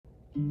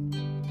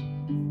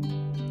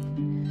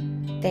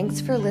Thanks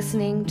for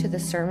listening to the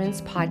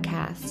Sermons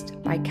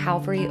Podcast by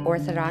Calvary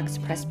Orthodox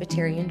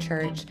Presbyterian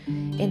Church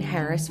in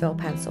Harrisville,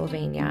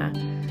 Pennsylvania.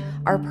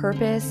 Our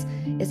purpose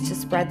is to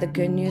spread the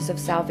good news of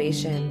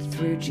salvation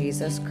through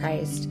Jesus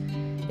Christ.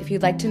 If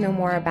you'd like to know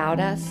more about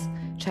us,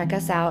 check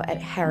us out at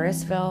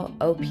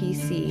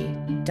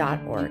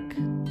harrisvilleopc.org.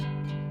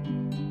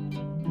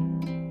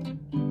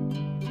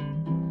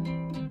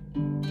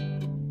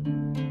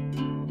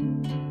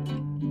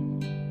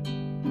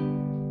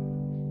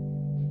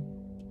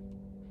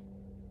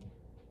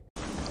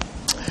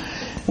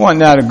 I want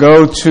now to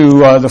go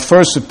to the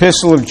first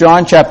epistle of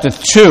John, chapter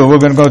 2. We're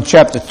going to go to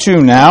chapter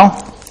 2 now.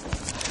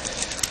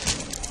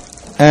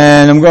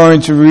 And I'm going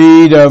to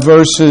read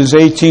verses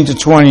 18 to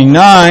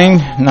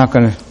 29. I'm not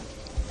going to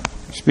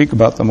speak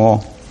about them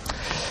all.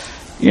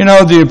 You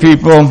know, dear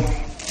people,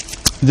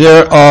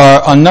 there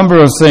are a number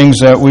of things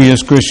that we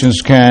as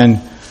Christians can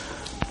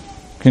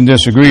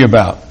disagree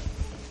about.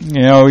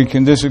 You know, we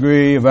can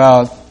disagree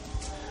about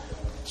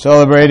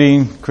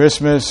celebrating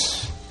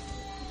Christmas,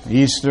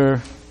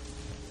 Easter,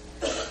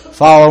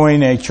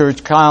 following a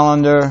church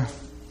calendar.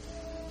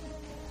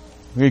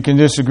 We can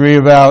disagree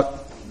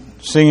about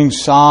singing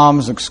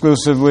psalms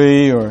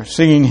exclusively or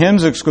singing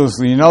hymns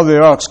exclusively. You know,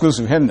 there are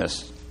exclusive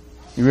hymnists.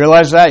 You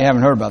realize that? You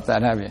haven't heard about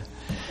that, have you?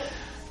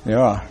 There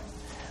are.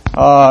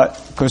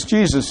 Because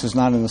Jesus is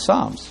not in the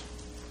psalms.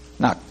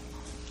 Not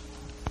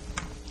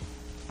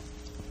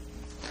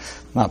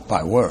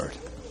by word.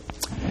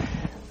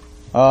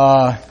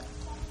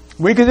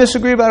 We could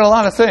disagree about a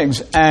lot of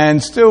things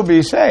and still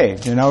be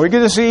saved. You know, we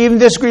could even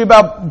disagree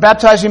about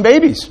baptizing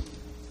babies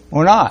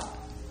or not.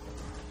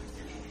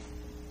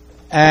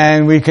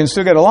 And we can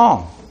still get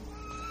along.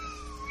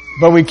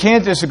 But we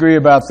can't disagree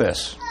about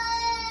this.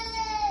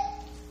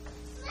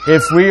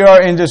 If we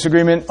are in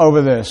disagreement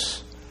over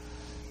this,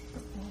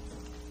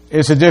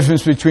 it's a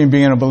difference between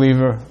being a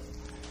believer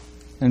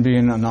and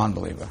being a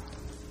non-believer.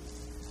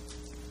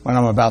 What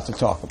I'm about to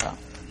talk about.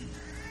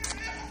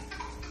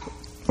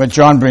 What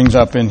John brings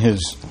up in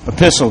his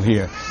epistle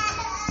here.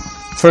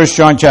 1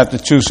 John chapter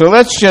 2. So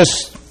let's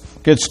just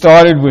get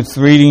started with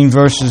reading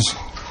verses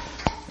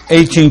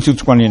 18 to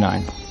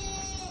 29.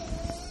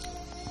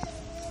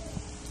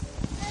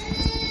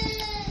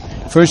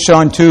 1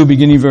 John 2,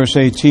 beginning verse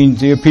 18.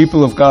 Dear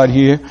people of God,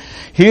 hear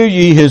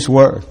ye his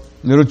word,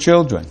 little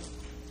children.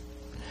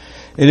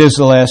 It is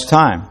the last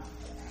time.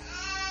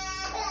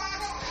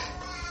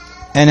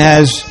 And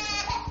as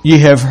ye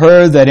have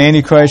heard that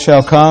Antichrist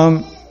shall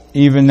come,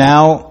 even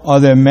now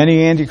are there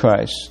many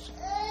antichrists,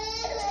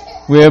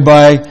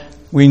 whereby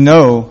we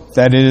know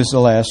that it is the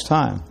last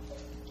time.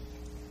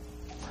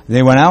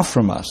 They went out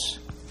from us,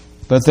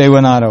 but they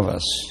were not of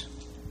us.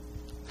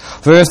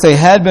 For if they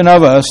had been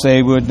of us,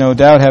 they would no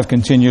doubt have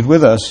continued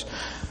with us,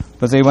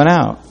 but they went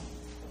out,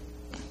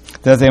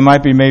 that they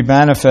might be made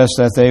manifest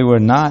that they were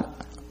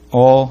not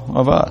all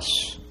of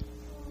us.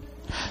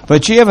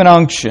 But ye have an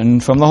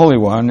unction from the Holy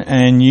One,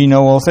 and ye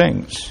know all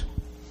things.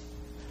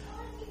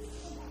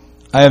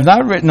 I have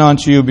not written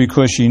unto you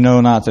because ye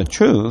know not the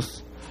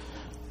truth,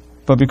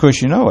 but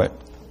because ye know it,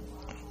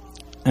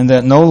 and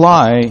that no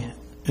lie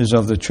is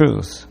of the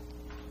truth.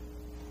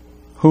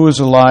 Who is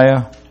a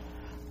liar?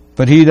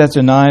 But he that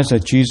denies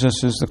that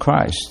Jesus is the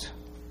Christ.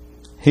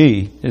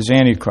 He is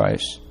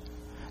Antichrist,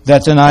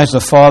 that denies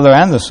the Father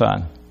and the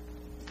Son.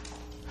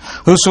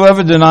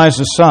 Whosoever denies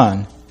the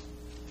Son,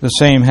 the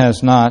same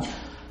has not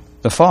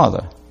the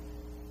Father.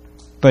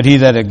 But he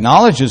that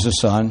acknowledges the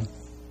Son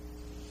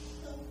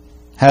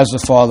has the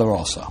Father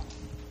also.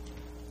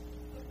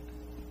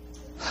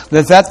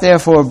 Let that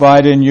therefore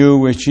abide in you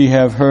which ye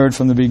have heard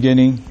from the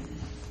beginning.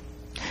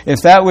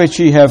 If that which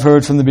ye have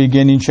heard from the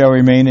beginning shall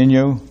remain in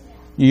you,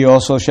 ye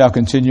also shall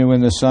continue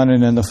in the Son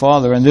and in the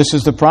Father. And this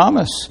is the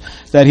promise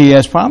that he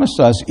has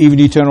promised us, even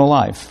eternal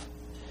life.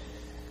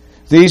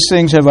 These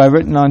things have I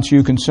written unto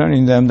you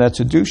concerning them that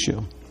seduce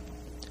you.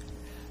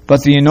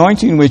 But the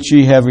anointing which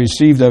ye have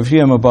received of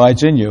him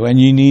abides in you, and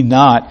ye need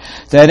not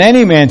that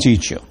any man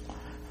teach you.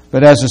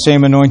 But as the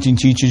same anointing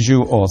teaches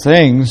you all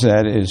things,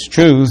 that is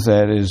truth,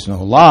 that is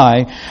no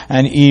lie,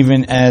 and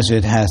even as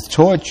it hath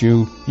taught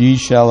you, ye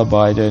shall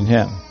abide in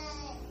him.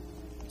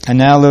 And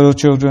now, little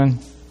children,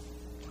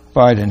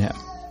 abide in him,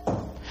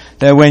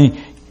 that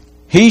when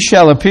he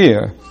shall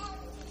appear,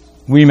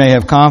 we may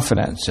have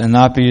confidence and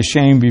not be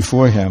ashamed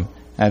before him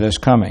at his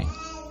coming.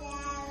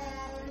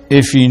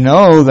 If ye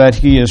know that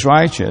he is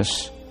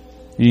righteous,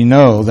 ye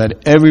know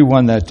that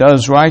everyone that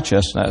does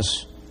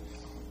righteousness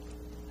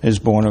is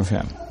born of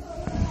him.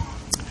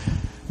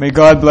 May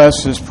God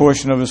bless this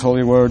portion of his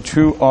holy word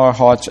to our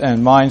hearts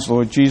and minds,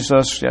 Lord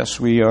Jesus. Yes,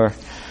 we are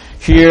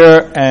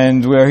here,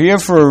 and we're here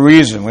for a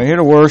reason. We're here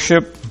to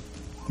worship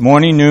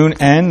morning, noon,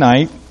 and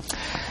night.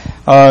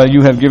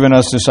 You have given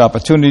us this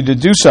opportunity to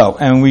do so,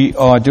 and we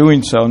are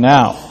doing so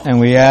now. And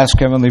we ask,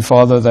 Heavenly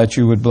Father, that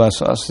you would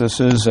bless us.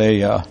 This is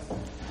a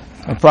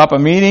proper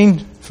meeting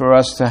for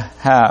us to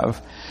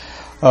have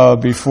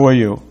before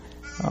you.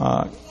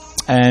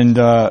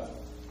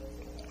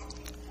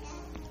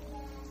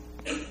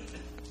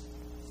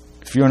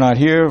 If you're not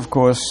here, of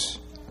course,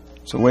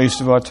 it's a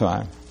waste of our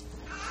time.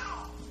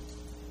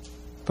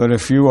 But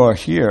if you are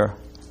here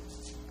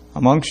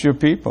amongst your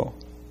people,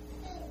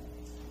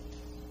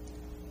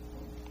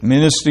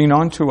 ministering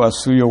unto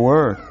us through your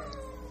word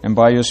and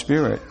by your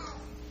Spirit,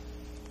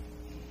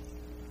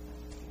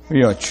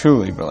 we are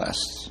truly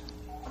blessed.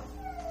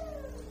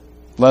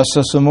 Bless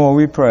us the more,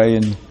 we pray,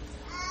 in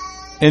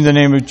the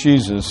name of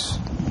Jesus.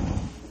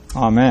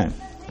 Amen.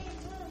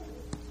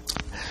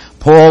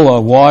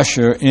 Paul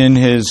Washer, in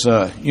his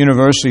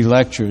university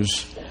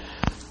lectures,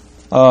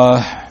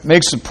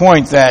 makes the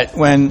point that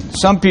when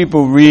some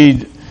people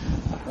read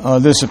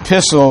this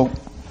epistle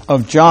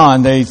of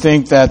John, they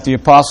think that the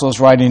apostle is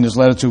writing his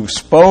letter to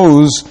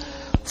expose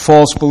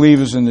false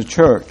believers in the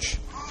church.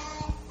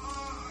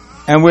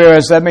 And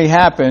whereas that may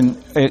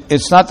happen,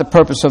 it's not the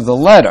purpose of the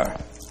letter.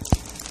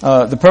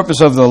 The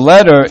purpose of the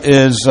letter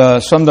is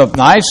summed up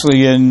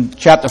nicely in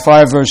chapter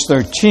 5, verse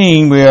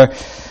 13, where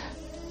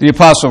the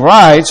apostle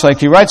writes, like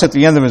he writes at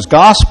the end of his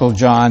gospel,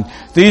 John,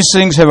 "These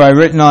things have I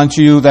written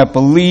unto you that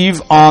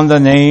believe on the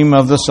name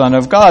of the Son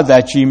of God,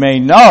 that ye may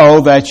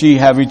know that ye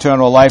have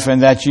eternal life,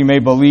 and that ye may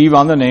believe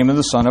on the name of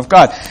the Son of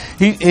God."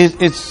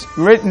 It's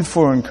written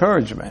for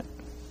encouragement.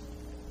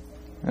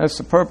 That's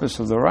the purpose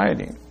of the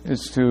writing,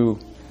 is to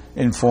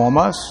inform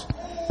us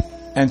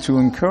and to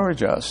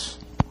encourage us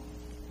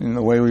in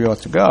the way we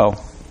ought to go,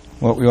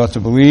 what we ought to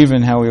believe,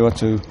 and how we ought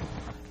to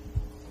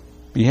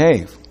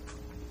behave.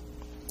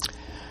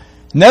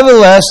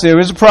 Nevertheless, there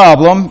is a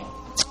problem.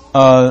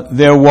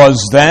 There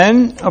was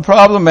then a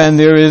problem, and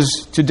there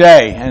is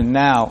today and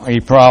now a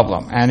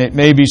problem. And it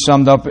may be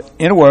summed up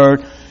in a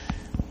word: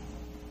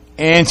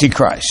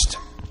 Antichrist.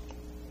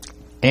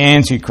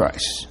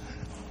 Antichrist.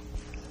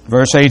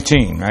 Verse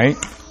 18, right?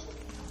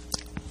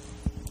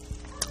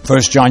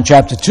 1 John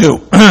chapter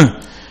 2.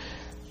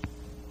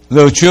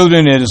 "Though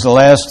children, it is the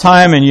last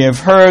time, and ye have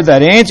heard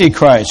that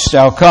Antichrist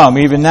shall come.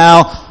 Even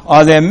now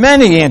are there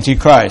many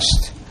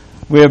Antichrists,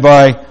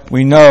 whereby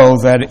we know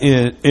that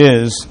it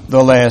is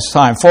the last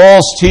time."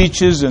 False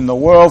teachers in the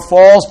world,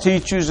 false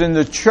teachers in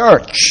the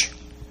church.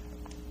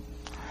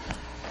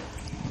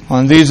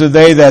 And these are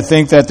they that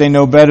think that they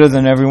know better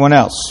than everyone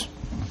else.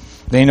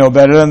 They know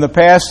better than the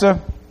pastor.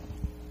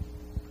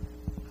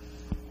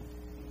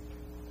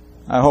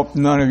 I hope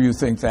none of you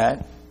think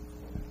that.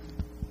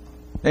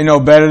 They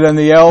know better than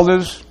the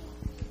elders.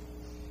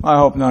 I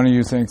hope none of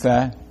you think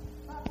that.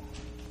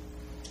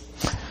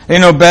 They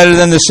know better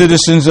than the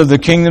citizens of the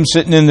kingdom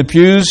sitting in the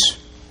pews.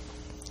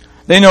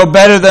 They know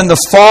better than the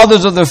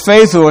fathers of the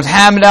faith who have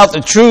hammered out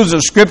the truths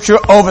of Scripture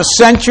over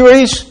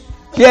centuries.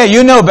 Yeah,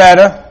 you know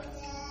better.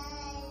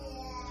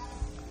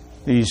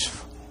 These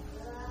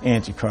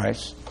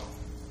antichrists.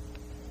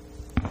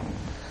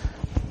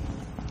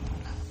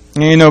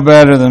 You know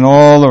better than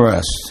all the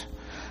rest.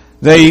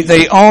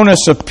 They own a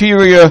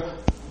superior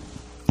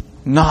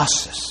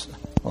gnosis,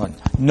 or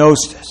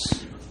gnosis,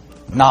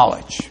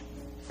 knowledge.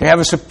 They have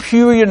a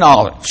superior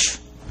knowledge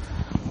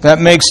that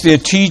makes their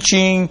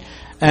teaching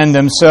and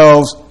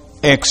themselves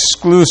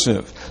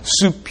exclusive.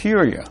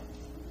 Superior.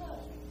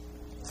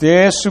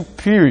 They're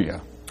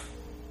superior.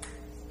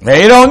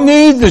 They don't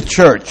need the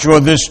church or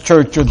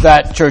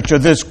that church or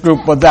this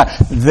group or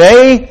that.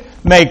 They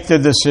make the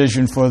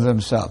decision for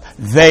themselves.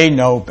 They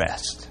know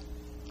best.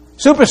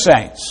 Super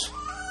saints.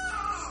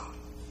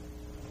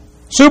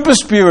 Super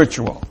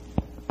spiritual.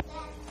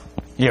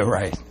 You're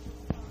right.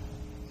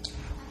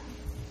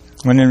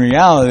 When in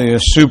reality, they're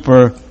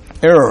super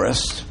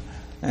errorist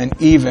and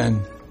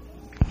even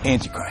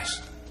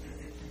antichrist.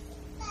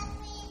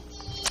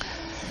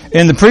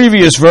 In the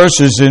previous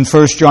verses in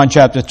 1 John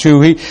chapter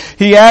 2,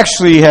 he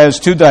actually has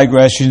two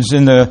digressions.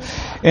 In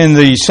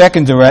the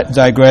second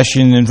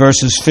digression, in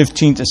verses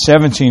 15 to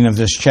 17 of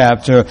this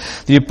chapter,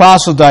 the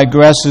apostle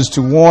digresses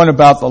to warn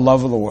about the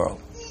love of the world.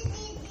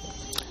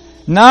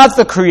 Not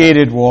the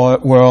created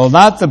world,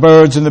 not the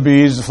birds and the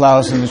bees, the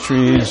flowers and the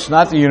trees,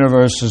 not the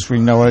universe as we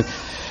know it,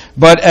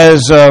 but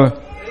as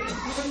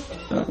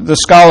the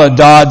scholar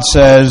Dodd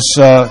says,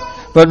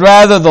 but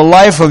rather the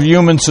life of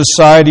human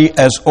society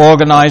as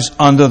organized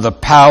under the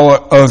power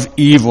of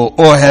evil,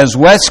 or as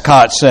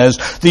Westcott says,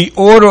 the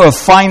order of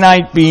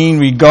finite being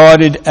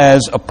regarded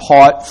as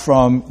apart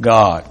from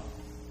God.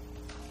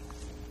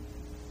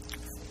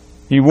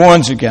 He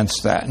warns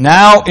against that.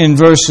 Now in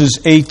verses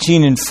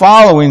 18 and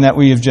following that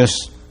we have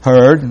just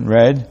heard and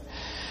read,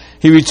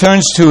 he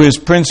returns to his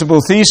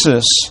principal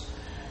thesis,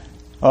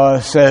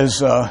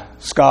 says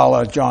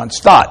scholar John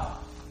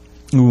Stott,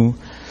 who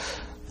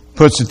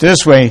puts it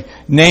this way,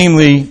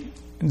 namely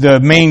the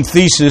main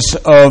thesis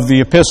of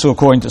the epistle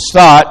according to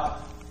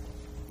Stott,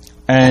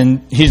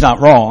 and he's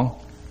not wrong,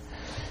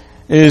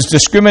 is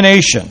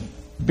discrimination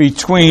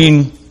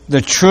between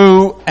the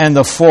true and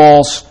the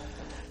false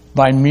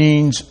by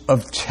means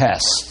of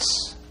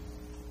tests.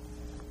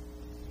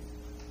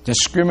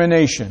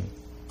 Discrimination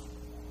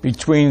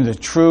between the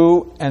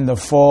true and the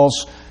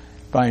false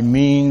by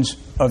means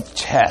of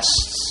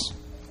tests.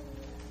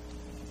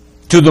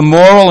 To the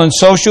moral and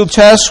social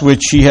tests,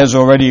 which he has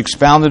already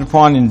expounded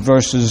upon in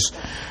verses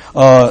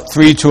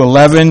 3 to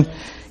 11,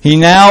 he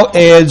now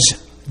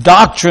adds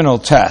doctrinal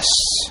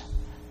tests.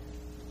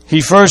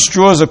 He first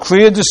draws a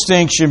clear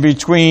distinction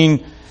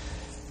between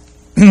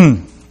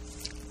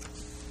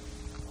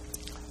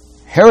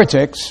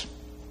heretics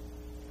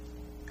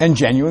and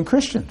genuine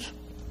Christians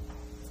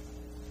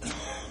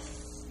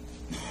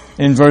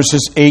in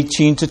verses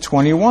 18 to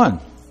 21.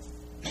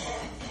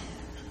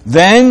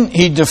 Then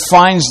he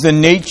defines the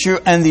nature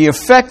and the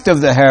effect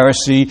of the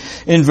heresy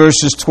in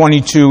verses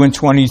 22 and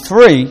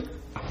 23.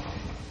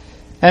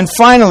 And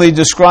finally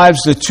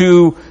describes the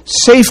two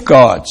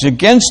safeguards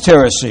against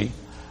heresy,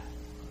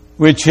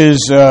 which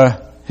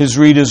his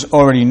readers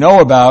already know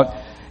about,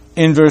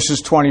 in verses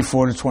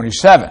 24 to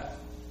 27.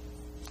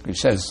 He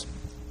says,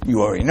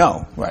 you already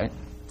know, right?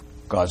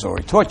 God's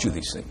already taught you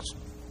these things.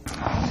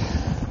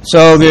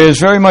 So there's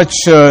very much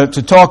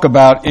to talk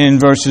about in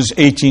verses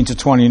 18 to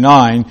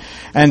 29.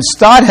 And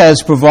Stott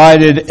has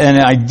provided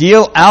an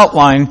ideal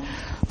outline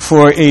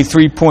for a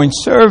 3-point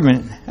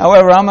sermon.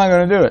 However, I'm not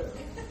going to do it.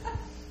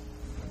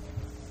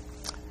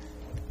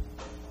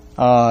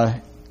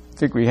 I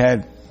think we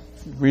had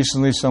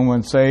recently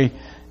someone say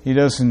he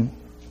doesn't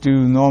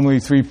do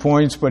normally 3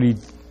 points, but he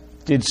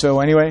did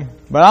so anyway.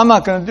 But I'm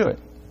not going to do it,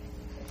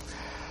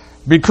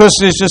 because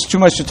there's just too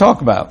much to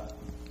talk about.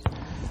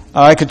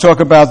 I could talk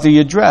about the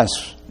address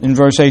in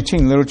verse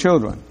 18, little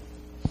children.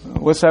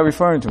 What's that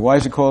referring to? Why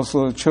is it called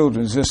little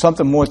children? Is there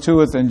something more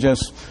to it than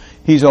just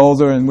he's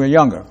older and we're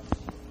younger?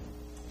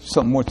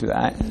 Something more to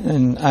that.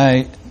 And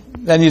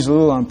that needs a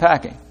little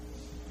unpacking.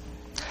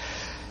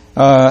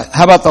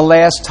 How about the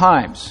last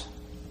times?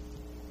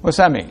 What's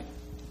that mean?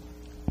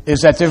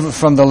 Is that different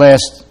from the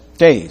last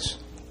days?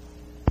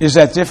 Is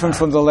that different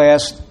from the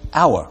last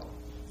hour?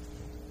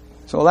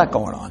 There's all that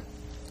going on.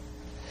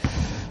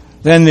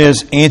 Then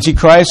there's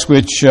Antichrist,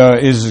 which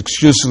is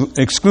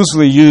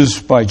exclusively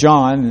used by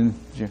John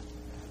in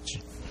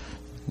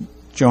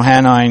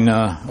Johannine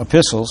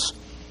epistles,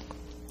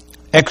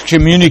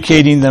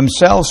 excommunicating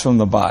themselves from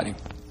the body.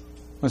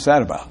 What's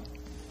that about?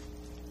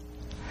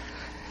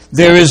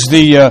 There is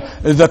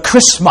the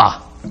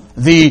chrisma,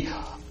 the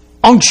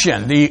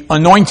unction, the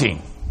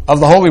anointing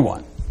of the Holy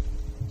One.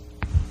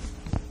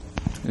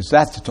 There's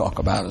that to talk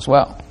about as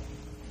well.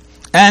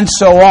 And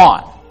so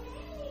on.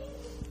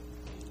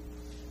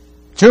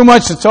 Too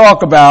much to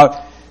talk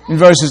about in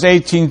verses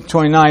 18 to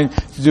 29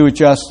 to do it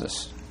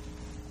justice.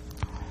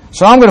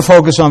 So I'm going to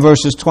focus on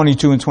verses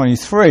 22 and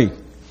 23.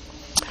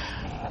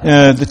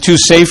 The two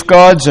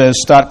safeguards,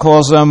 as Stott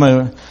calls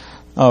them,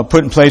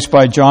 put in place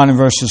by John in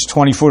verses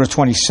 24 to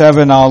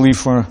 27. I'll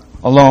leave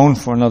alone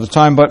for another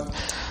time, but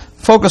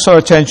focus our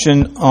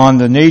attention on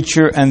the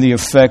nature and the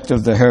effect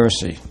of the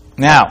heresy.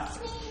 Now,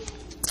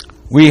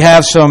 we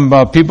have some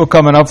people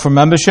coming up for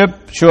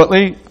membership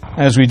shortly,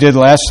 as we did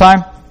last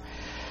time.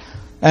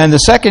 And the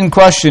second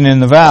question in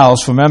the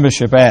vows for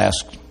membership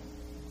asked,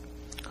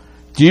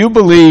 do you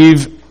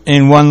believe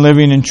in one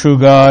living and true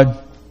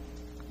God,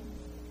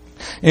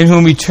 in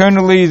whom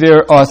eternally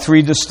there are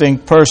three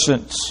distinct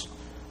persons,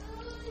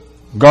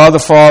 God the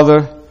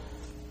Father,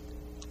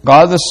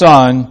 God the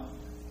Son,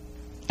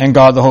 and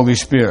God the Holy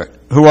Spirit,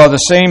 who are the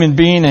same in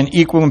being and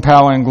equal in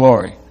power and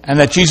glory, and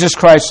that Jesus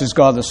Christ is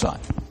God the Son?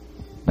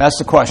 That's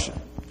the question,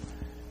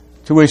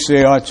 to which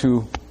they are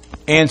to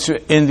answer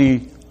in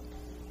the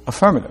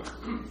affirmative.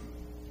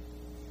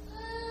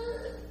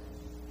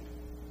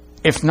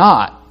 If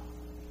not,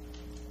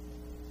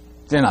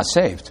 they're not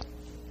saved.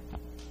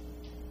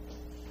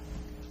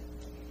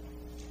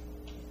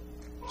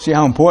 See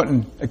how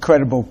important a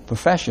credible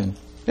profession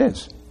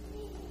is.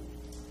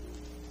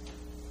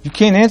 You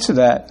can't answer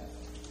that,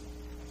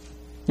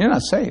 you're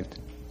not saved.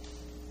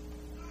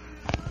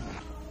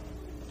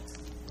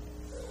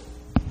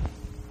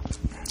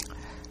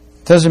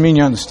 Doesn't mean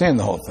you understand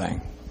the whole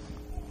thing.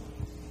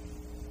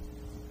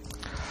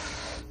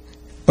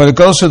 But it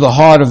goes to the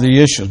heart of the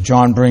issue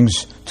John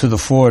brings to the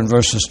fore in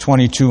verses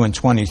 22 and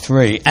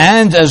 23,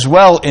 and as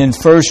well in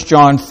 1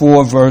 John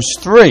 4, verse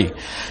 3.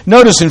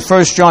 Notice in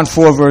 1 John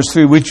 4, verse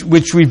 3,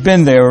 which we've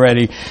been there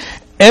already,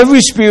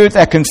 every spirit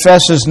that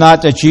confesses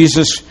not that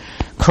Jesus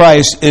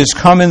Christ is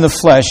come in the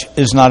flesh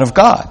is not of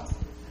God.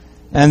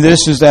 And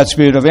this is that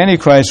spirit of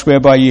Antichrist,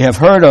 whereby ye have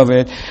heard of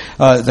it,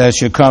 that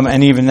should come,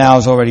 and even now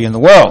is already in the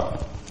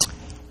world.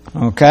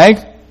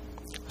 Okay?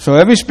 So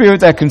every spirit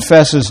that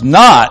confesses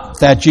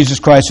not that Jesus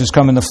Christ has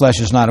come in the flesh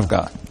is not of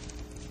God.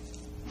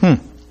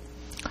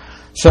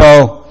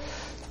 So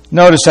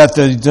notice that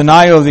the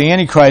denial of the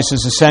Antichrist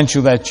is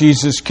essential, that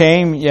Jesus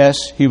came,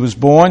 yes, he was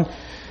born,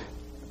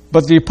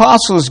 but the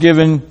apostle is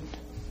given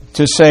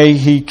to say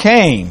he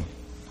came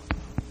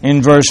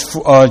in verse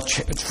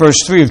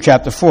 3 of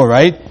chapter 4,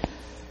 right?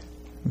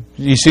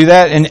 You see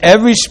that? And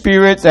every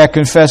spirit that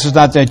confesses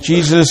not that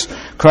Jesus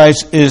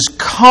Christ is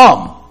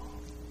come.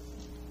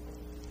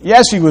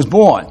 Yes, he was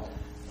born,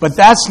 but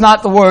that's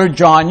not the word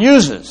John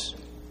uses.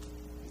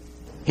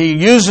 He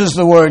uses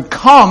the word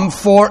come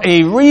for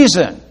a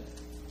reason.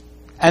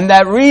 And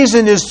that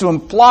reason is to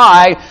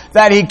imply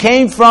that he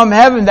came from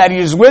heaven, that he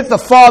is with the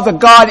Father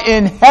God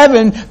in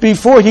heaven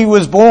before he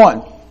was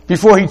born,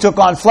 before he took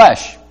on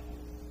flesh.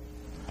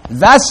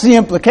 That's the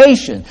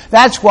implication.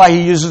 That's why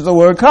he uses the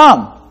word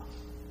come.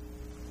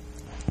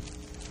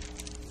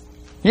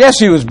 Yes,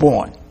 he was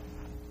born.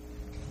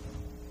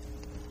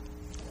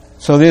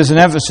 So there's an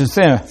emphasis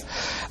there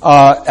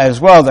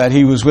as well that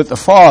he was with the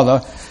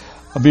Father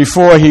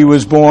before he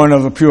was born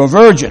of a pure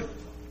virgin.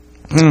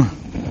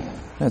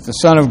 That the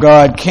Son of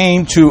God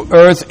came to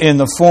earth in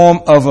the form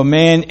of a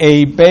man,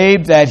 a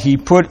babe, that he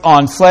put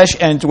on flesh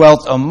and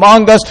dwelt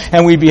among us,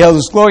 and we beheld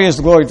his glory as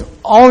the glory of the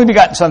only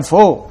begotten Son,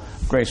 full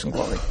of grace and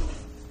glory.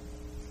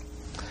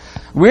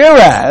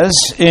 Whereas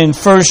in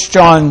 1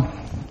 John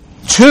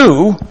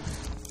 2,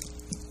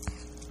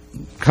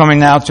 coming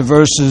now to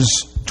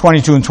verses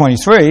 22 and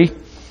 23,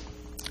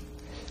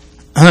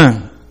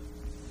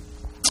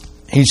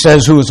 he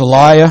says, who is a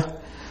liar?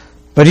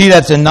 But he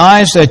that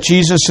denies that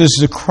Jesus is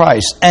the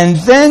Christ. And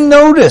then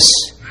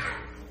notice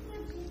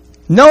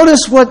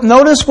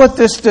what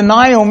this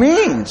denial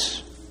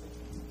means.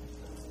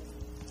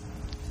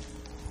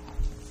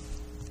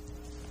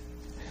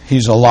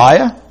 He's a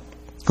liar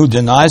who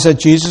denies that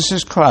Jesus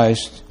is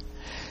Christ.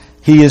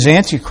 He is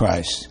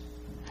Antichrist.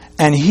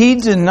 And he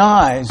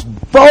denies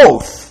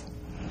both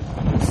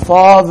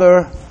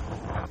Father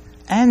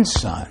and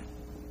Son.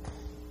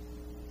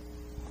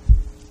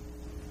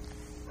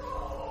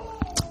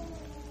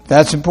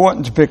 That's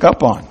important to pick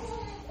up on.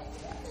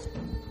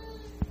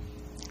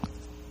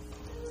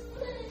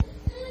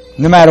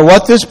 No matter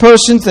what this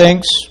person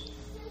thinks,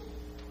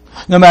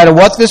 no matter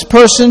what this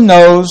person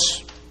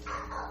knows,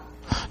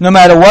 no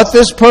matter what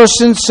this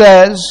person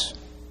says,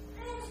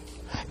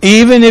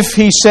 even if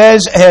he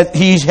says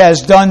he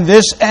has done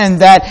this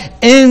and that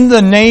in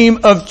the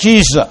name of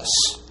Jesus,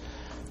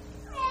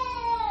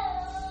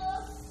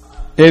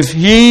 if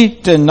he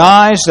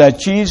denies that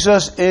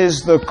Jesus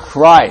is the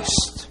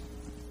Christ,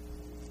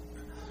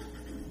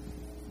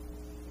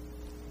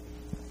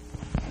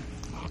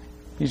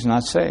 he's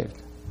not saved.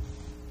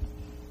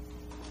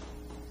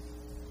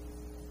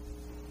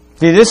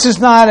 See, this is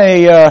not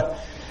a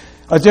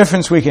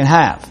difference we can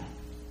have.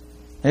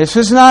 This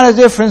is not a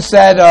difference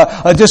that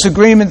a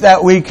disagreement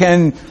that we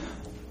can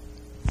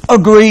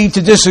agree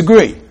to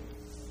disagree.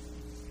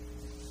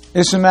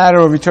 It's a matter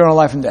of eternal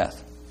life and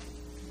death.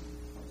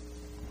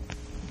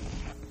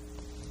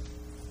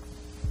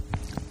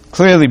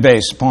 Clearly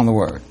based upon the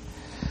Word.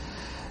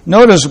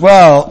 Note as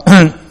well,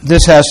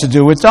 this has to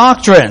do with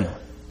doctrine.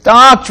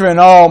 Doctrine,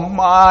 oh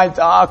my,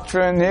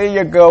 doctrine. Here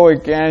you go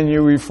again,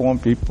 you reform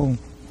people.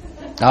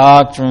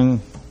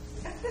 Doctrine.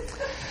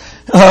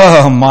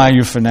 Oh my,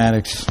 you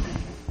fanatics.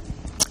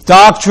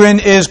 Doctrine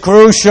is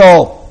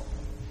crucial.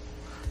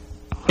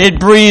 It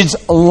breathes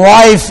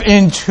life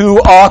into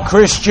our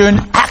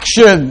Christian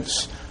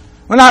actions.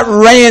 We're not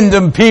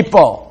random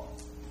people.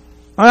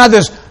 We're not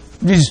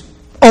these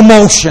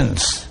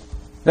emotions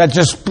that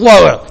just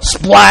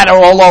splatter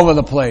all over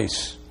the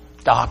place.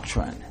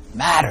 Doctrine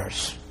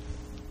matters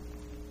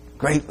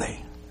greatly.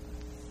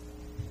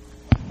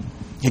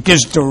 It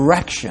gives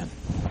direction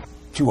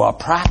to our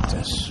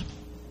practice.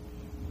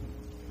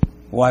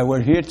 Why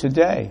we're here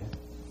today.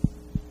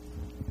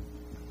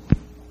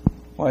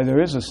 Why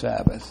there is a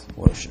Sabbath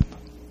worship.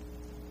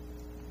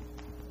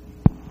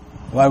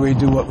 Why we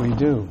do what we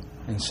do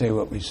and say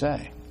what we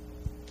say.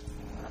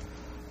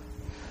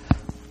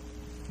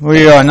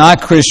 We are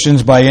not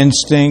Christians by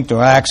instinct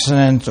or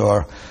accident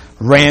or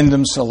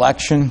random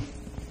selection.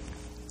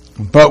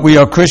 But we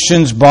are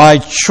Christians by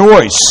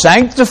choice,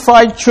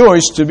 sanctified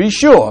choice to be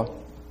sure,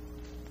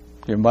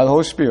 given by the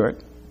Holy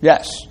Spirit.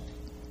 Yes,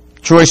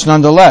 choice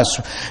nonetheless.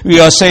 We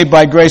are saved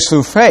by grace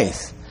through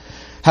faith.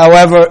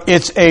 However,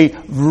 it's a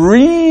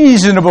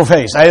reasonable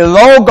faith, a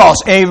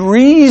logos, a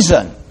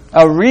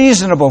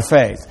reasonable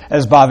faith,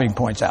 as Baving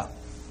points out.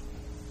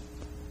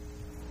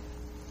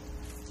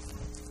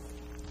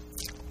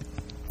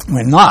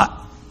 We're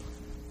not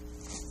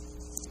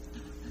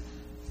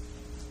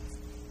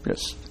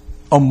just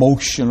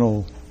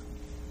emotional,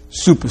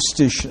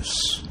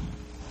 superstitious,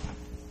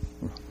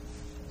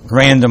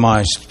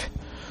 randomized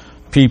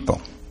people.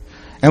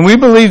 And we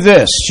believe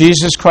this: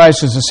 Jesus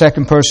Christ is the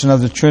second person of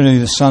the Trinity,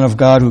 the Son of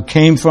God, who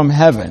came from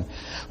heaven,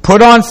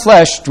 put on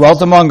flesh,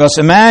 dwelt among us,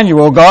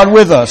 Emmanuel, God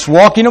with us,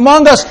 walking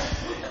among us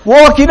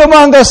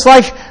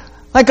like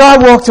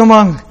God walked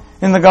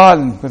in the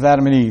garden with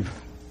Adam and Eve.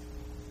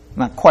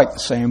 Not quite the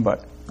same,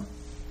 but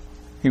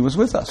he was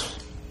with us,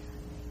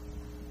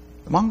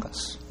 among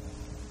us.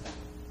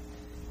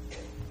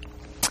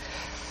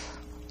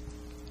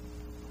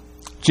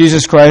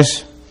 Jesus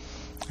Christ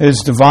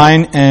is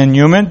divine and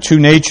human, two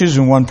natures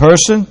in one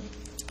person,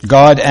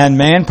 God and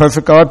man,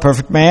 perfect God,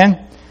 perfect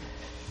man.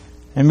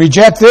 And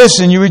reject this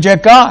and you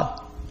reject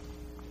God.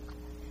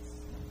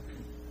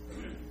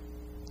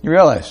 You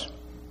realize,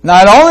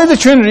 not only the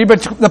Trinity,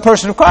 but the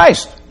person of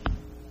Christ,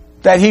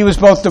 that he was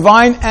both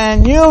divine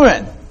and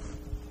human.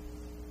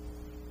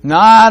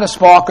 Not a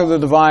spark of the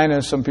divine,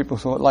 as some people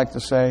like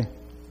to say.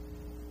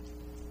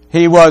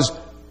 He was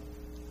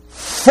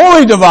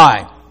fully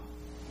divine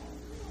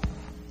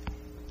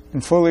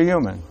and fully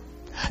human.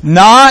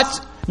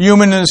 Not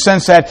human in the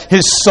sense that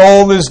his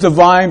soul is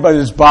divine, but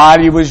his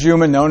body was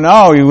human.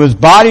 No, he was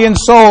body and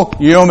soul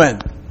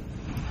human.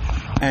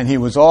 And he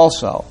was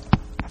also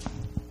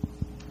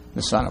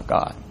the Son of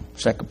God,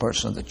 second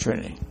person of the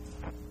Trinity,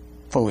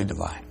 fully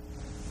divine.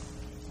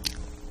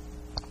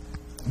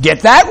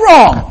 Get that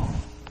wrong,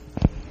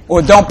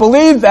 or don't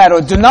believe that,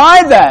 or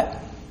deny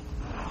that,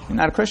 you're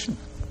not a Christian.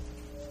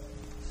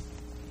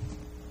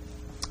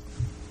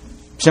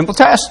 Simple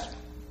test.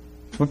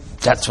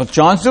 That's what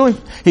John's doing.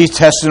 He's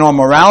testing our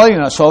morality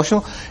and our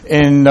social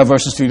in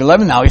verses 3 to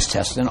 11. Now he's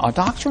testing our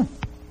doctrine.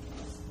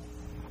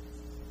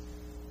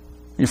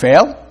 You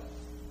failed?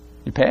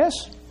 You pass?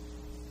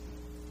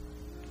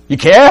 You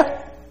care?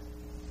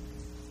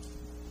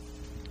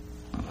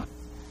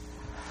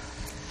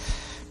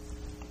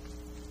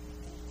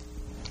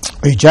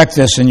 Reject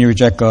this and you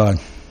reject God.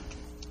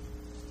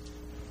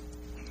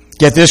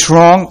 Get this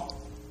wrong,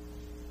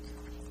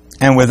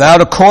 and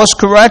without a course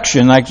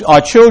correction, like our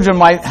children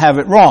might have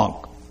it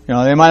wrong. You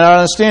know, they might not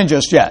understand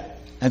just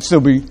yet and still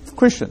be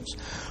Christians.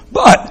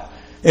 But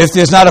if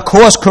there's not a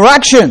course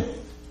correction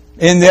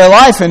in their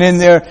life and in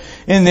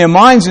their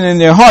minds and in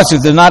their hearts,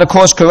 if there's not a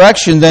course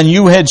correction, then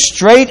you head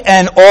straight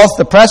and off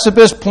the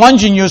precipice,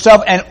 plunging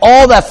yourself and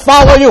all that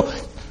follow you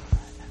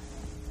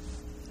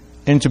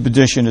into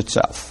perdition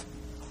itself.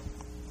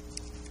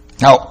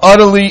 How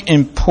utterly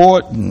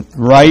important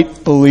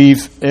right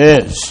belief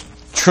is.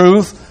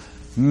 Truth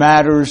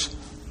matters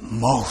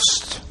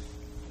most.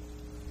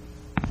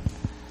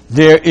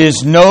 There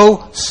is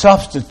no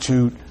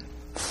substitute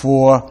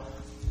for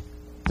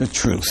the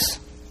truth.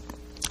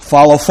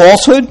 Follow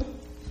falsehood,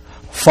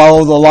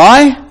 follow the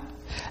lie,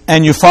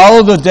 and you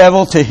follow the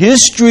devil to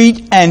his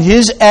street and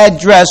his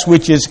address,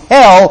 which is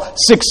hell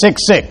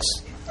 666.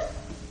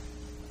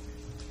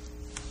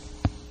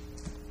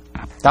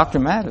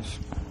 Doctrine matters.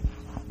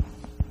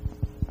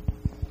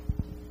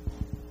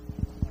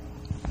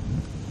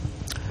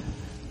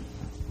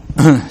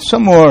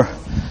 Some more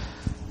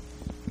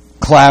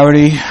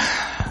clarity,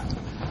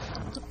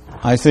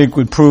 I think,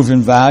 would prove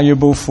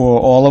invaluable for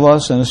all of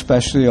us, and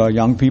especially our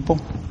young people.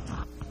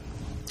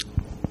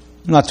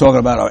 I'm not talking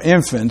about our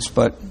infants,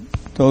 but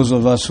those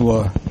of us who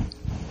are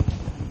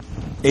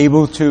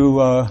able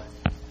to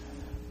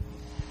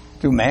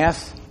do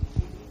math,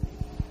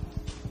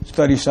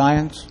 study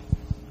science,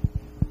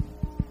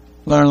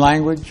 learn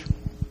language,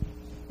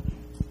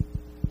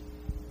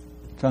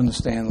 to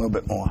understand a little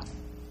bit more.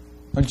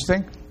 Don't you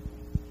think?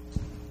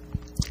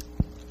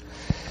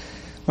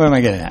 What am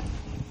I getting at?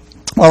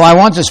 Well, I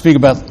want to speak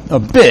a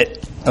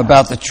bit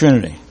about the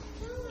Trinity.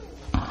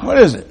 What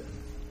is it?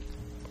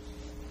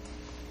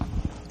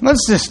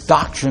 What's this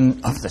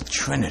doctrine of the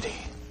Trinity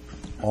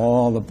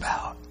all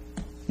about?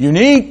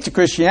 Unique to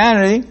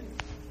Christianity,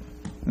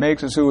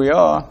 makes us who we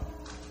are.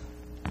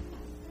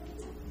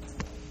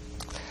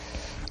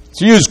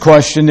 It's a used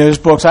question. There's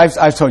books.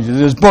 I've told you,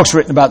 there's books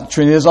written about the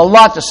Trinity. There's a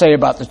lot to say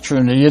about the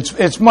Trinity.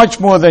 It's much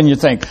more than you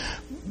think.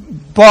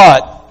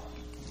 But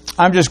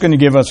I'm just going to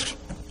give us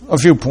a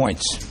few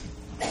points.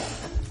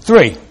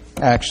 3,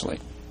 actually.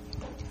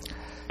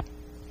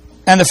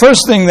 And the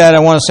first thing that I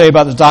want to say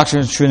about the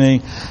doctrine of the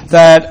Trinity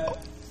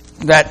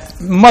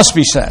that must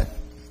be said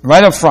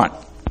right up front,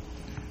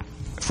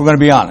 if we're going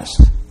to be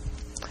honest,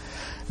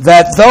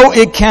 that though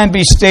it can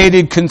be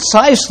stated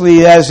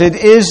concisely as it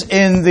is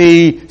in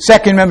the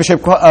second membership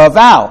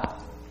vow,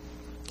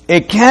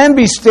 it can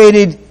be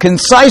stated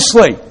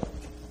concisely,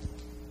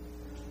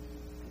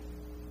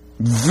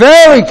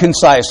 very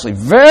concisely,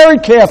 very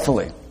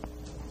carefully.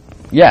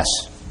 Yes,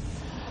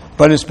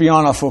 but it's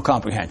beyond our full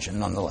comprehension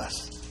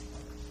nonetheless.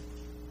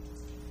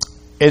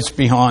 It's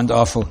beyond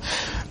our full...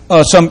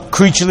 some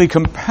creaturely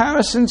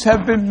comparisons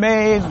have been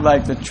made,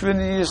 like the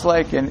Trinity is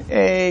like an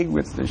egg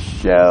with the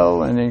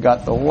shell, and you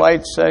got the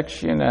white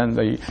section and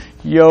the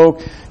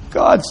yolk.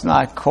 God's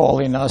not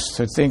calling us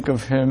to think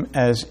of him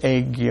as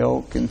egg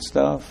yolk and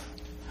stuff.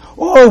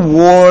 Or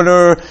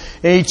water,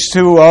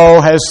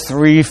 H2O has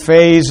 3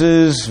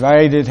 phases,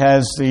 right? It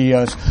has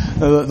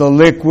the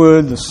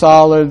liquid, the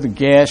solid, the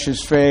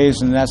gaseous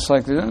phase, and that's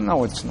like,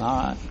 no, it's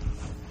not.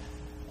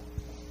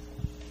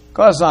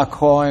 God's not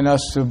calling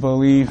us to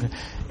believe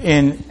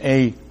in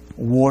a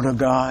water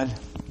God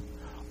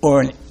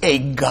or an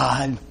egg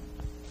God.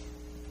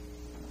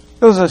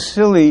 Those are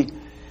silly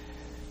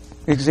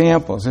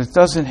examples. It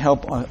doesn't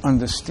help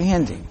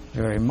understanding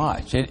very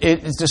much.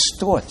 It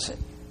distorts it.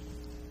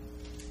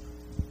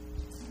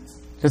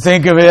 To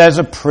think of it as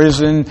a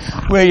prison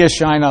where you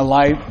shine a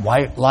light,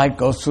 white light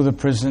goes through the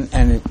prison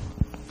and it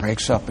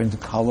breaks up into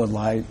colored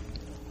light.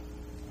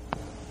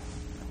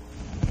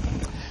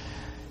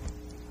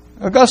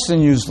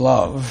 Augustine used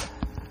love,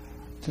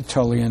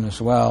 Tertullian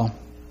as well.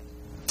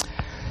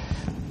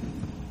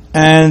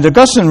 And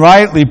Augustine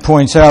rightly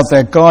points out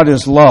that God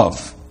is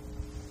love.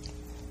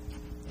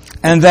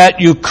 And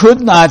that you could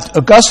not,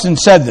 Augustine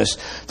said this,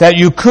 that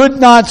you could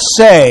not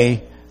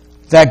say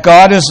that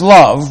God is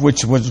love,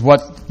 which was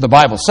what the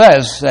Bible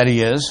says that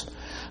he is,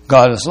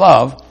 God is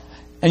love,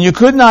 and you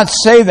could not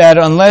say that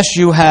unless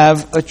you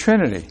have a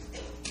Trinity.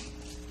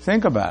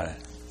 Think about it.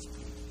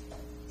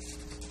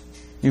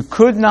 You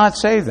could not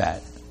say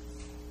that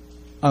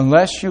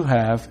unless you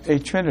have a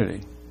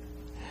Trinity.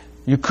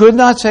 You could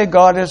not say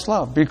God is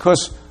love,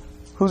 because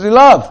who's He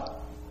love?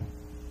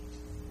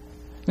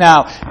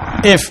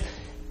 Now, if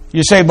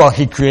you say, well,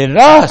 He created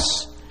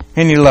us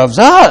and He loves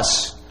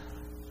us,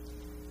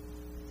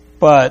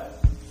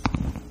 but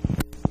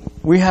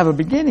we have a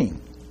beginning.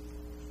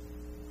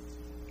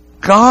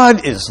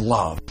 God is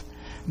love.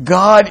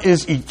 God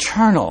is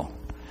eternal.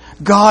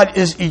 God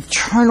is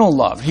eternal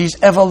love.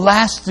 He's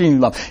everlasting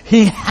love.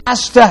 He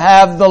has to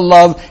have the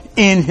love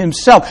in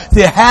Himself.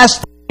 There has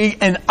to be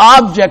an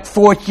object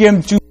for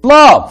Him to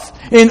love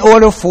in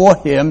order for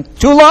Him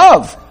to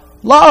love.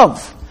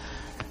 Love.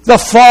 The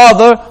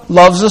Father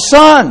loves the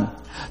Son.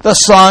 The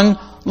Son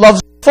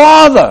loves the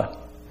Father.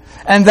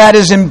 And that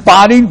is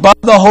embodied by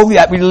the Holy,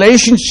 that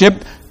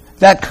relationship,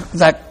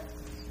 that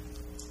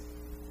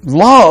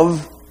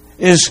love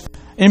is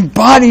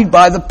embodied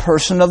by the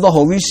person of the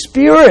Holy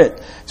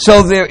Spirit.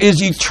 So there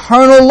is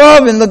eternal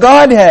love in the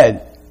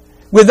Godhead.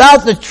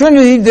 Without the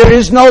Trinity, there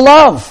is no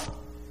love.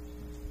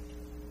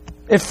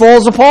 It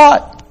falls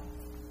apart.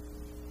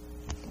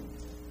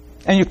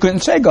 And you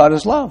couldn't say God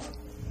is love.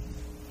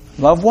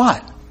 Love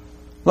what?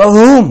 Love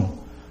whom?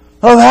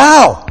 Love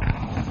how?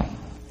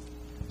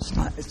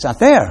 It's not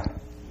there.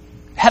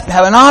 You have to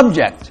have an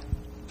object.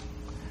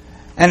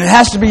 And it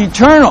has to be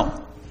eternal.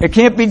 It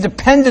can't be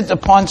dependent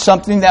upon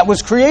something that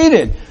was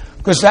created,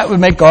 because that would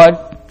make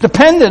God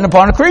dependent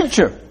upon a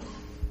creature.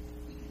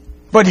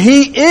 But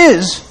He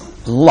is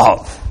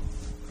love.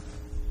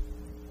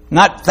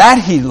 Not that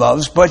He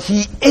loves, but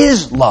He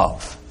is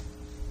love.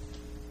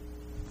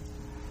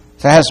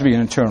 So it has to be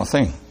an eternal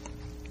thing.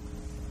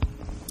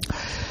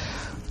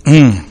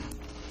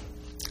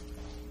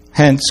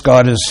 Hence,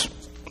 God is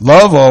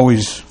love,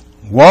 always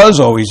was,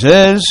 always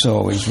is,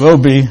 always will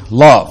be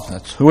love.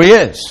 That's who He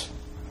is.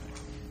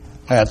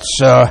 That's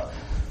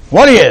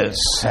what He is.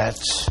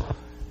 That's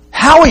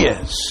how He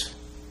is.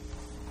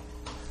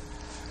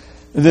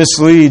 This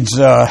leads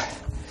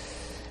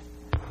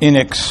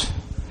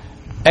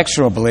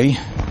inexorably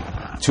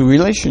to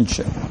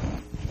relationship.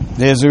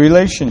 There's a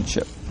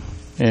relationship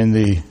in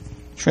the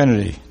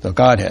Trinity, the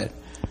Godhead.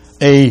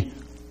 A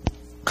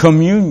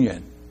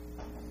communion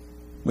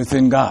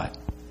within God.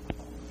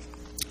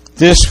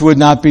 This would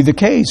not be the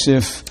case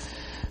if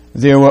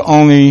there were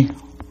only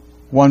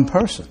one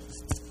person.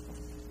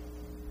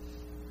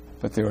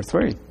 But there are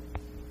three.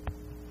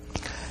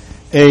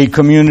 A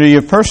community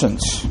of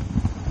persons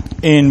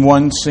in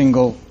one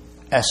single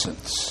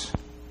essence.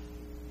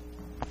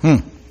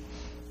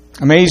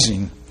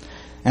 Amazing.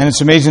 And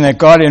it's amazing that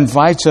God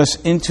invites us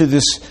into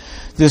this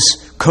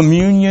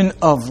communion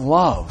of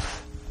love.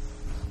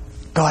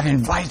 God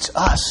invites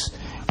us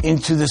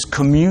into this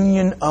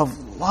communion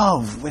of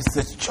love with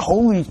the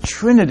Holy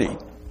Trinity.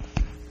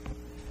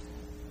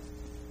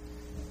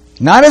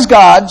 Not as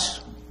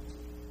gods,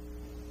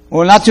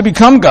 or not to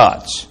become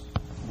gods,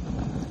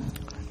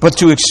 but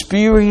to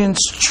experience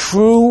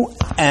true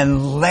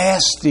and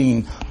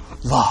lasting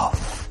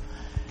love.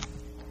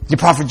 The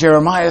prophet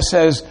Jeremiah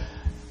says,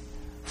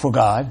 for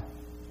God,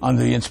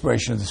 under the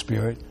inspiration of the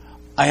Spirit,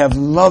 I have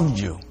loved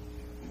you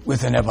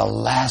with an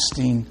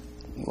everlasting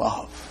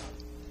love.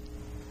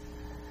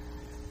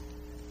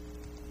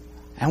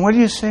 And what do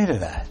you say to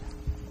that?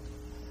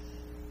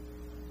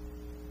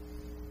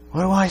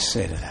 What do I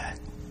say to that?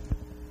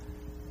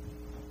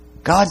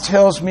 God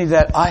tells me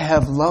that I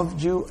have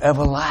loved you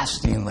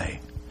everlastingly.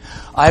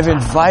 I've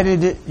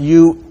invited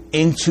you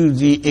into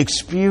the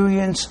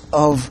experience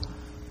of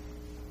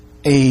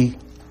the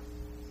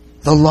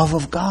love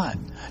of God.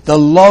 The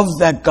love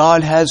that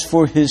God has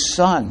for His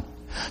Son.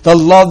 The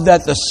love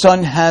that the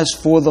Son has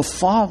for the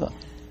Father.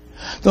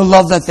 The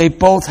love that they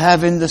both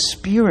have in the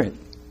Spirit.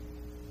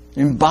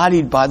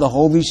 Embodied by the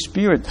Holy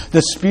Spirit.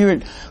 The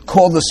Spirit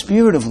called the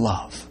Spirit of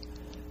love.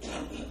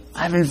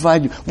 I've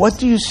invited you. What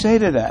do you say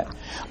to that?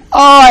 Oh,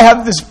 I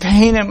have this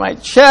pain in my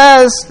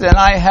chest, and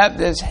I have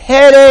this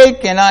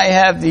headache, and I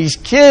have these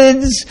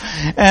kids,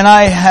 and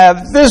I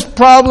have this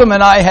problem,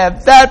 and I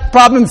have that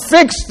problem.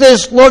 Fix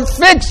this, Lord.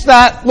 Fix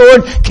that,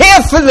 Lord.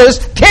 Care for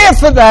this. Care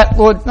for that,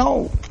 Lord.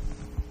 No.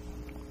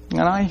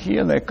 And I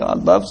hear that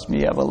God loves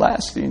me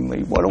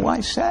everlastingly. What do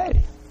I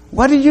say?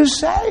 What do you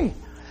say?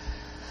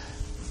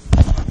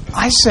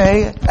 I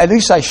say, at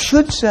least I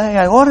should say,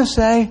 I ought to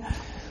say,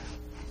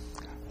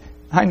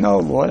 I know,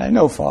 Lord. I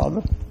know,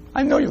 Father.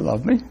 I know you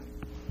love me.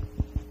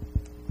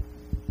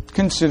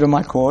 Consider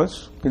my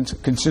cause.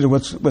 Consider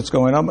what's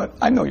going on, but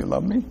I know you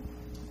love me.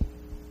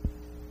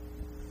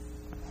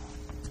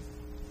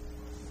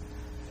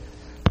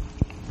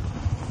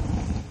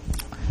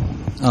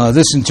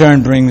 This in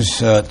turn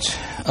brings us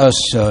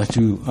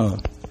to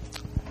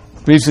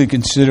briefly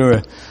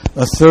consider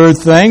a third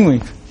thing.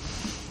 We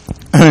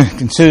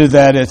consider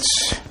that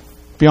it's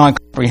beyond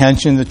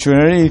comprehension, the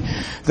Trinity,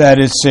 that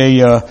it's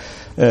a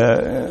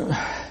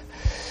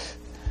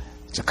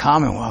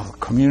commonwealth, a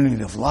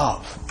community of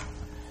love.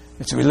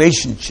 It's a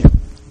relationship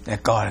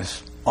that God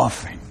is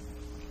offering.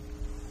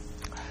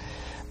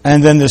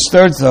 And then this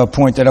third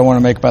point that I want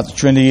to make about the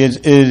Trinity is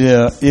it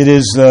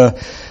is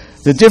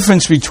the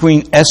difference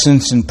between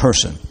essence and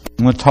person.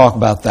 I'm going to talk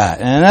about that.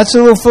 And that's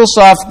a little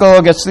philosophical,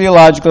 it gets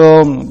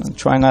theological. I'm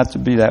trying not to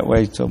be that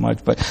way so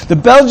much. But the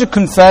Belgic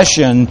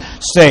Confession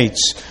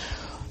states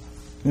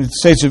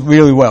it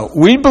really well.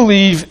 We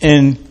believe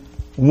in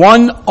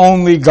one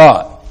only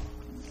God,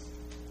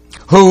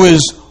 who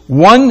is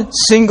one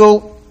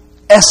single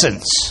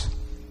essence,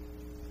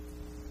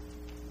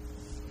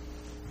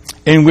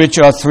 in which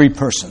are three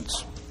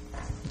persons.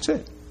 That's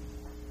it.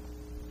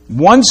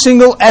 One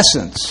single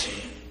essence,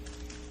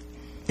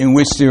 in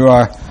which there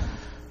are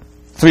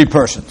three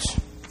persons.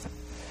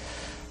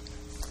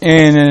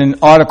 In an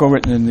article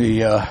written in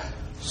the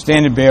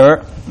Standard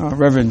Bearer,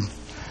 Reverend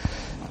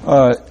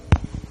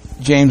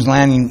James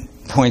Lanning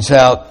points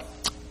out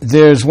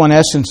there's one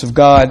essence of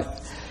God.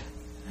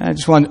 I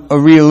just want to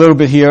read a little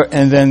bit here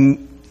and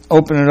then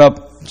open it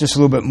up just a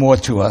little bit more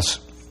to us.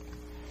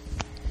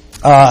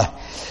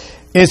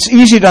 It's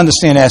easy to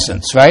understand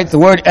essence, right? The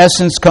word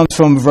essence comes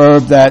from a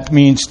verb that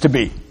means to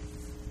be.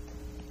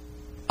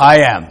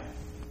 I am.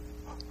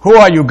 Who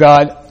are you,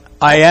 God?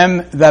 I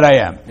am that I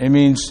am. It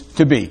means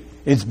to be.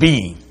 It's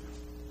being.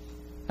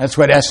 That's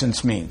what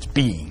essence means,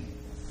 being.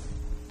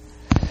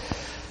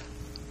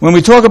 When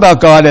we talk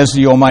about God as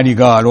the Almighty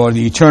God or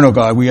the Eternal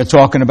God, we are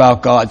talking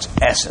about God's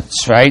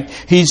essence, right?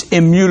 He's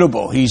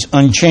immutable. He's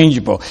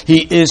unchangeable. He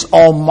is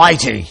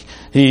almighty.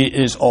 He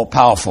is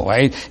all-powerful,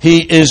 right?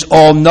 He is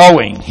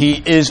all-knowing. He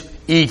is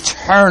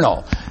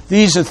eternal.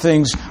 These are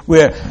things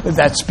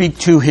that speak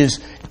to his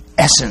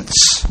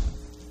essence.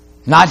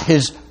 Not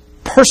his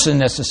person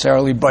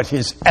necessarily, but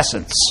his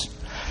essence.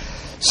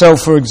 So,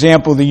 for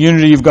example, the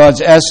unity of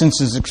God's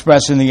essence is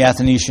expressed in the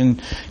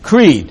Athanasian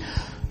Creed.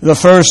 The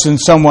first and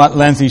somewhat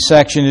lengthy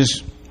section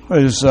is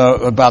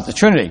about the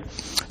Trinity.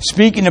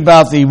 Speaking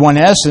about the one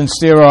essence,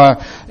 there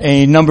are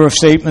a number of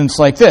statements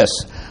like this.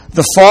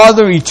 The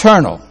Father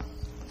eternal,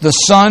 the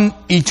Son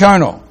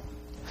eternal,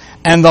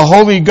 and the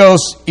Holy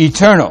Ghost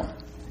eternal.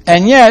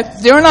 And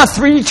yet, there are not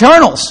three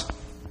eternals.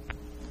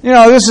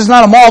 This is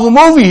not a Marvel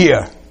movie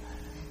here.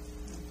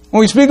 When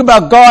we speak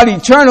about God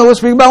eternal, we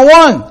speak about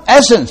one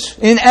essence.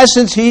 In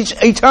essence, he's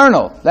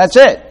eternal. That's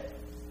it.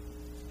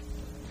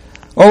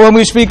 Or when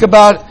we speak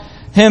about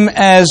him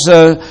as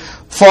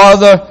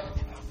Father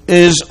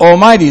is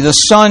almighty, the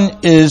Son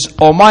is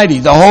almighty,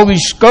 the Holy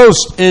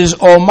Ghost is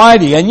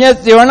almighty, and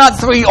yet there are not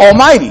three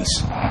almighties.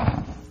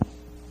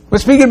 We're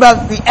speaking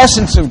about the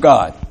essence of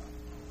God.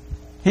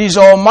 He's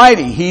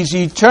almighty, he's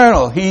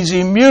eternal, he's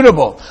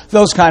immutable.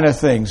 Those kind of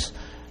things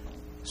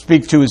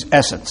speak to his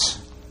essence.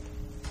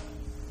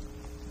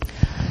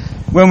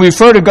 When we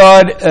refer to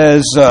God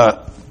as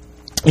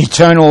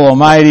eternal,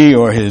 almighty,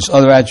 or his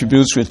other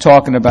attributes, we're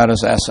talking about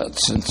his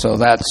essence. And so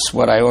that's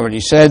what I already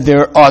said.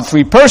 There are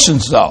three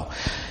persons, though,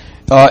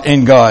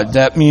 in God.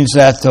 That means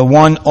that the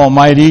one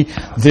almighty,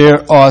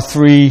 there are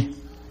three,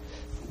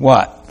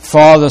 what?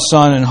 Father,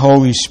 Son, and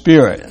Holy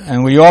Spirit.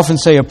 And we often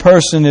say a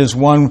person is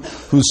one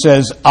who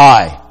says,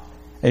 I.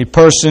 A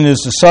person is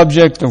the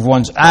subject of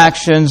one's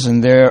actions,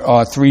 and there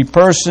are three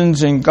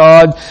persons in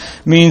God,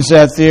 means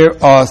that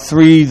there are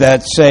three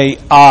that say,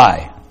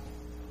 I.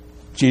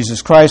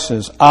 Jesus Christ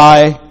says,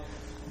 I,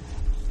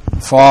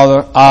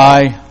 Father,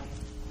 I,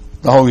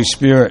 the Holy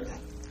Spirit.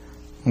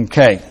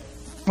 Okay.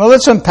 Well,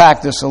 let's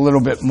unpack this a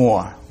little bit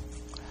more.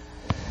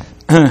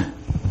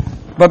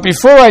 But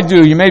before I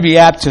do, you may be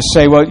apt to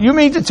say, well, you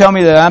mean to tell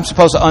me that I'm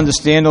supposed to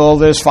understand all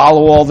this,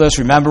 follow all this,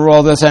 remember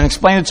all this, and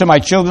explain it to my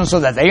children so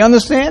that they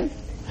understand?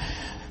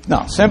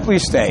 No, simply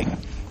state,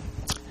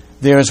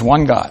 there is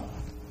one God.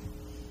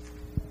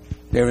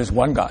 There is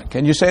one God.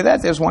 Can you say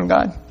that? There's one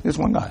God? There's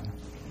one God.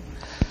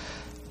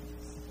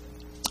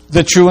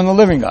 The true and the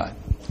living God.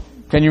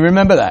 Can you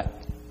remember that?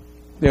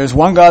 There's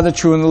one God, the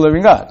true and the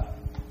living God.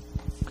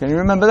 Can you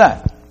remember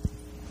that?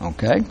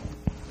 Okay.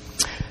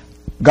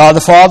 God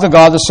the Father,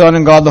 God the Son,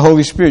 and God the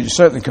Holy Spirit. You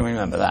certainly can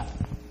remember that.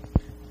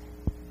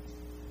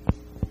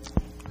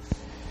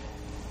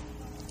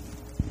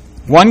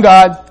 One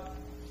God,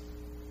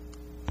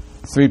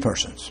 three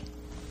persons.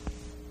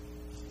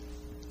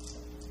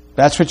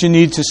 That's what you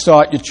need to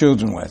start your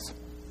children with,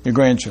 your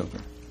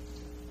grandchildren.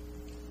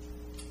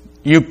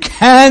 You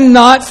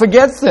cannot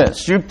forget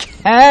this. You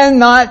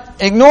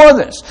cannot ignore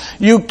this.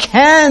 You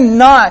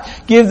cannot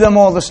give them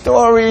all the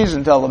stories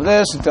and tell them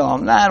this and tell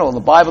them that, all the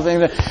Bible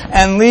things,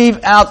 and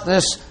leave out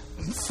this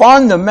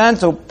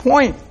fundamental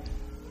point.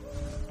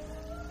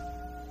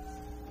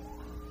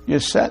 You're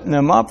setting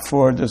them up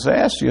for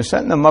disaster. You're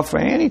setting them up for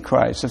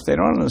Antichrist if they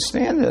don't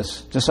understand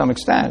this to some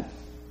extent.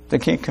 They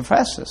can't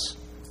confess this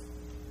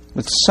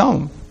with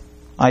some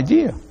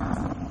idea.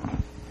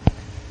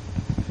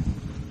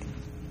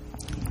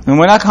 And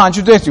we're not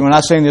contradicting. We're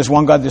not saying there's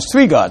one God, there's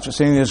three gods. We're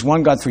saying there's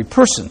one God, three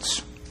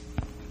persons.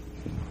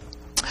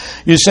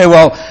 You say,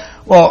 well,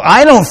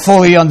 I don't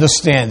fully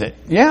understand it.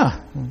 Yeah,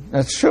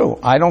 that's true.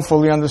 I don't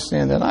fully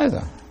understand it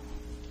either.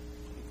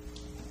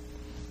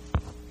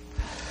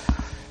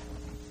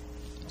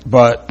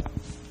 But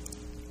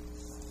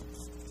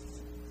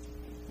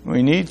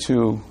we need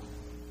to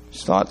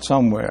start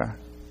somewhere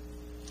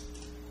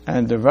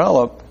and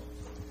develop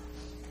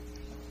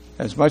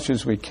as much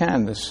as we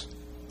can this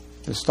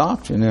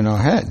doctrine in our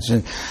heads.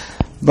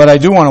 But I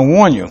do want to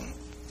warn you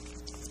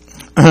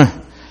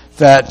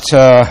that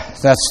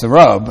that's the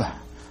rub.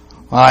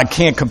 I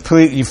can't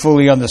completely,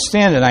 fully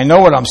understand it. I know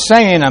what I'm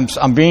saying.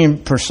 I'm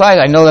being precise.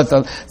 I know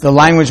that the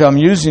language I'm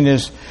using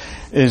is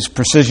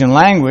precision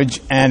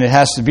language, and it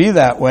has to be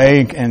that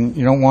way, and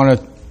you don't want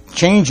to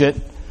change it.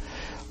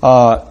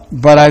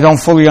 But I don't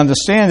fully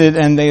understand it,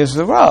 and there's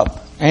the rub.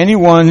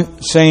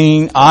 Anyone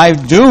saying, I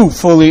do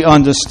fully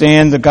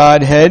understand the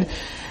Godhead,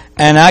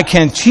 and I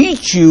can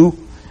teach you,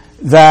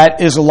 that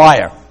is a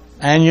liar.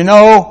 And you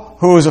know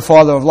who is the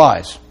father of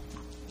lies,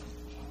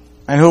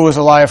 and who was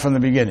a liar from the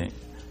beginning.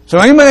 So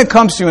anybody that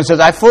comes to you and says,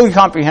 I fully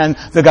comprehend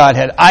the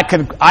Godhead,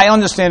 I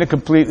understand it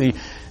completely,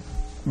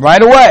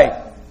 right away,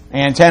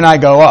 antennae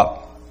go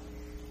up.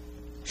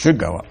 Should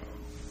go up.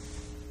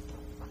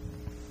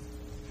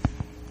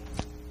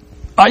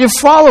 Are you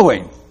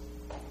following?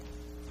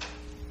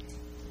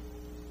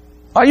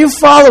 Are you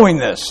following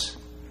this?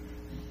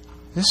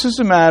 This is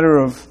a matter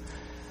of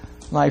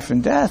life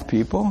and death,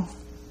 people.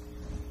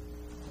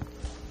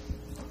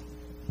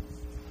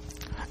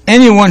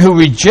 Anyone who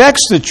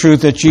rejects the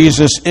truth that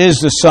Jesus is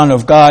the Son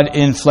of God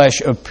in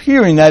flesh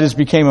appearing, that is,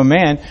 became a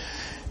man,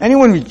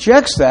 anyone who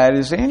rejects that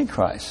is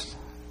Antichrist.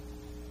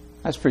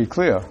 That's pretty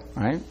clear,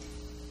 right?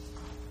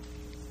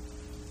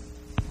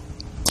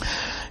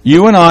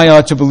 You and I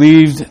are to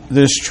believe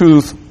this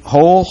truth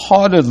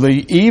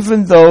wholeheartedly,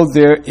 even though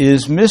there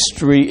is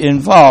mystery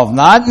involved.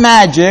 Not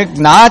magic,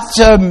 not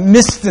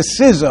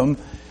mysticism,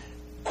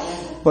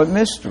 but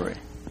mystery.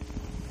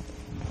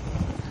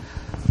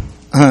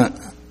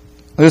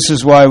 This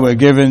is why we're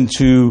given,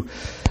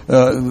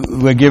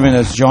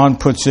 as John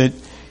puts it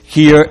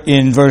here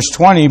in verse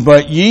 20,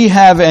 but ye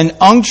have an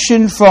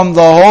unction from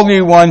the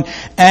Holy One,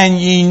 and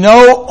ye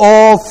know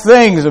all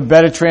things. A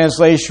better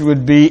translation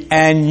would be,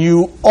 and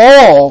you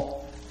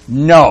all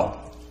know.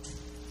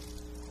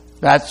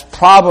 That's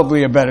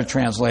probably a better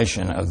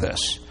translation of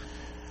this.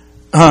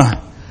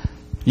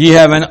 Ye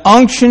have an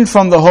unction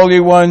from the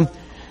Holy One,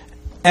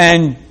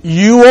 and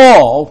you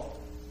all,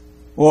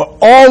 or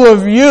all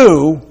of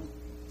you,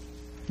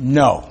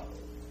 know.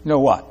 Know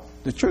what?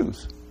 The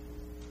truth.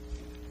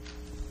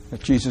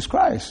 That Jesus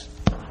Christ.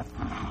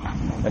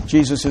 That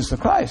Jesus is the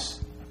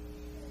Christ.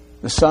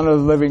 The Son of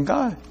the living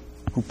God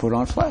who put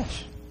on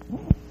flesh.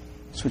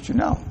 That's what you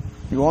know.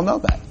 You all know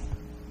that.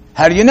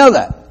 How do you know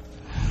that?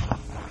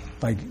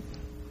 By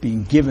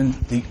being given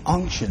the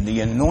unction, the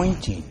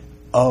anointing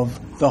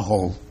of the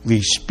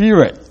Holy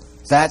Spirit.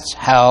 That's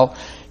how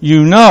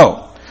you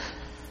know.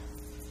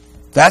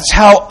 That's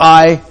how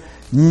I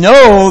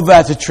know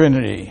that the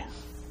Trinity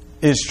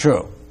is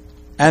true.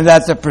 And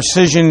that the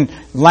precision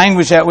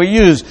language that we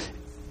use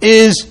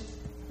is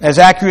as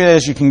accurate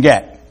as you can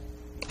get.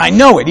 I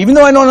know it, even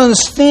though I don't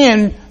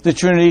understand the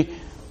Trinity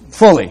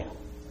fully.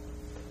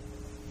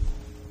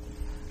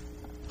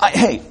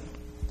 Hey,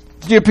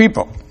 dear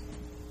people,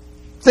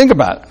 think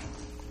about it.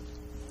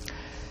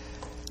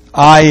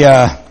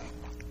 I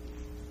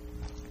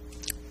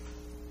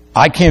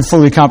can't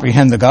fully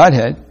comprehend the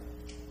Godhead,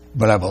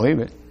 but I believe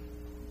it.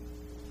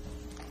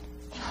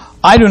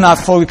 I do not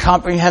fully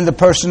comprehend the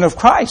person of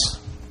Christ,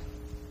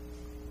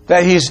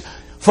 that he's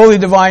fully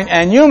divine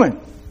and human,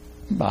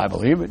 but I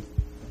believe it.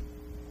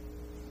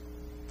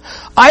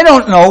 I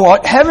don't know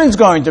what heaven's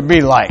going to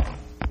be like.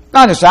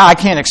 Not as I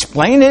can't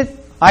explain it.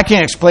 I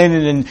can't explain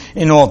it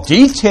in all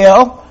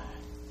detail,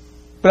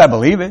 but I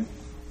believe it.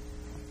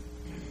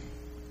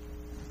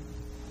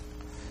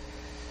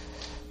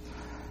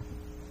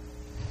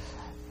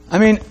 I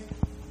mean,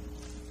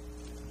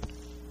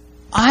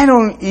 I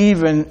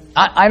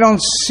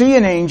don't see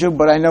an angel,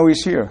 but I know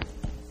he's here.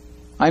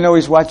 I know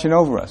he's watching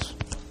over us.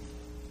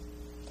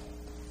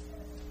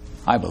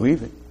 I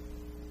believe it.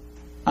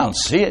 I don't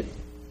see it.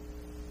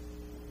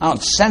 I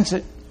don't sense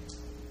it,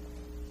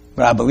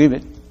 but I believe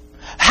it.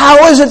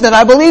 How is it that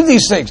I believe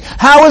these things?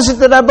 How is it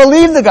that I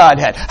believe the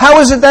Godhead? How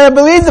is it that I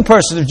believe the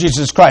person of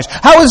Jesus Christ?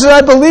 How is it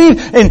I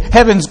believe in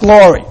heaven's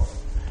glory?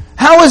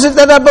 How is it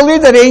that I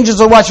believe that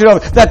angels are watching over,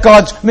 that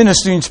God's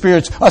ministering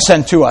spirits are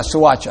sent to us to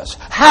watch us?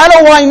 How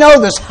do I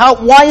know this?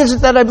 Why is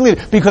it that I believe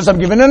it? Because I'm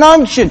given an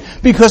unction.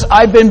 Because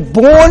I've been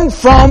born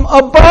from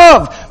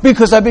above.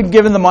 Because I've been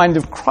given the mind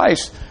of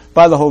Christ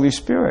by the Holy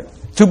Spirit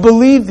to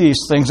believe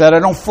these things that I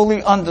don't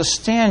fully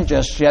understand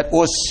just yet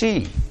or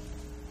see.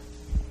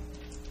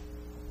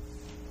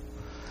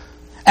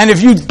 And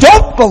if you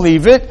don't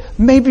believe it,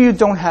 maybe you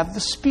don't have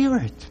the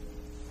Spirit.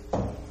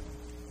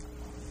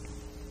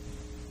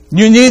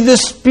 You need the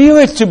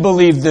Spirit to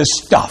believe this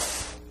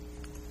stuff.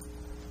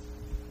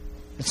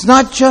 It's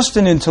not just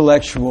an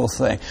intellectual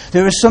thing.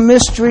 There is some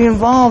mystery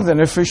involved in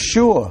it for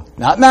sure.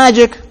 Not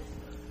magic,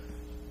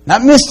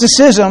 not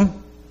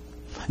mysticism,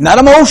 not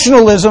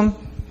emotionalism,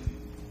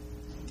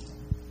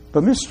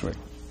 but mystery.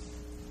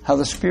 How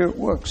the Spirit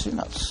works in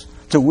us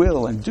to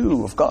will and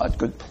do of God's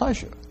good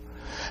pleasure.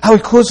 How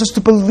He causes us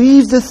to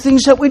believe the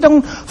things that we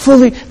don't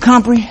fully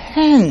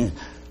comprehend.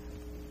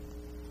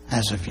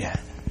 as of yet.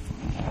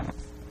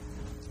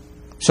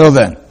 So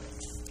then,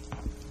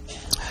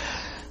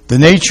 the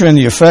nature and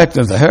the effect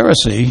of the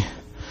heresy,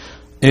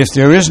 if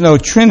there is no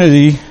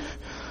Trinity,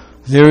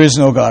 there is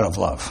no God of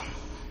love.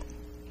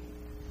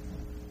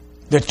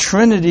 The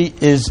Trinity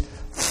is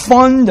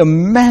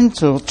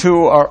fundamental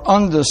to our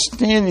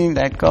understanding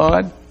that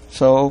God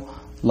so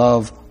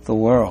loved the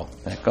world,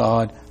 that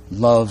God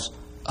loves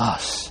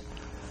us.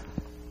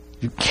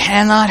 You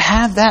cannot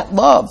have that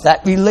love,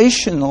 that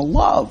relational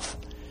love,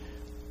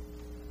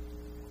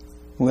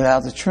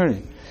 without the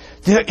Trinity.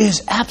 There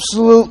is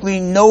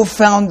absolutely no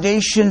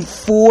foundation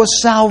for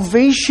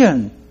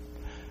salvation.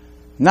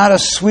 Not a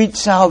sweet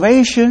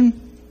salvation.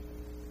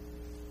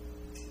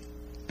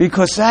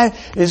 Because that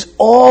is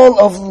all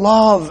of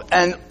love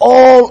and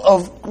all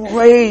of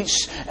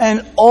grace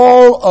and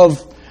all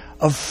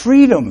of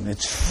freedom.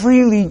 It's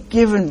freely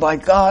given by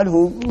God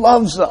who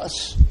loves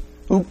us,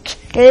 who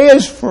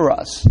cares for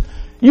us.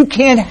 You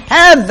can't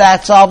have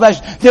that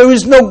salvation. There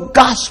is no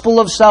gospel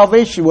of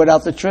salvation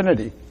without the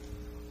Trinity.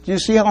 Do you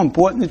see how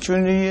important the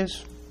Trinity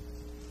is?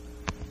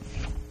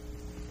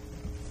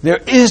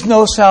 There is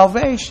no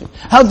salvation.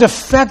 How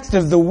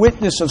defective the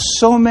witness of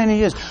so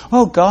many is.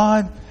 Oh,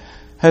 God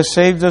has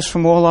saved us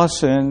from all our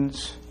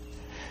sins.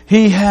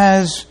 He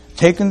has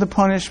taken the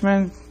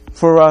punishment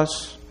for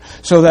us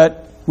so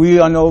that we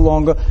are no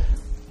longer,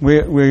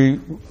 we're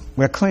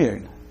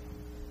clean.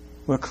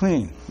 We're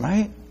clean,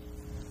 right?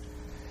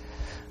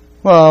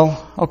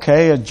 Well,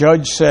 okay, a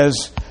judge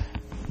says,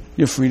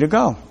 you're free to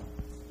go.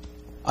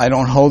 I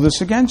don't hold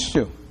this against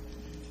you.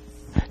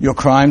 Your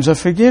crimes are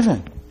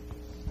forgiven.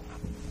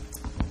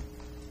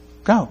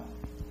 Go.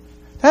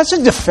 That's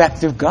a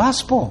defective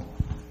gospel.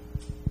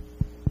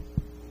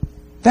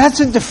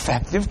 That's a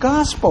defective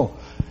gospel.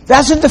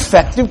 That's a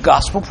defective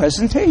gospel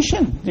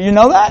presentation. Do you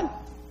know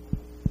that?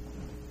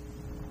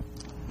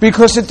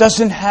 Because it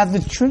doesn't have the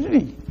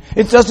Trinity.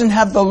 It doesn't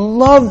have the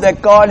love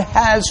that God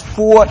has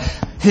for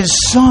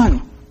His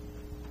Son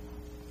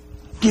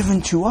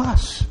given to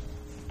us.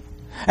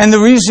 And the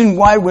reason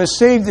why we're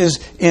saved is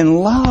in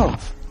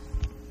love.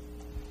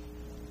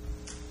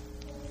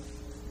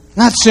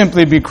 Not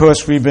simply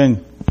because we've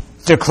been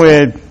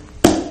declared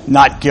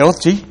not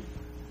guilty.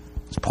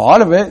 It's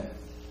part of it.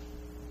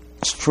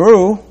 It's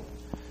true.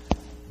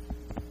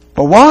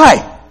 But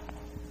why?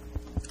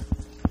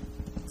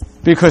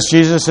 Because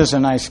Jesus is a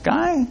nice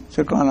guy,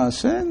 took on our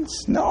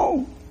sins?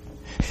 No.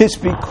 It's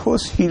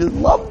because He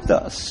loved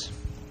us.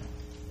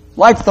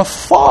 Like the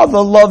Father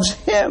loves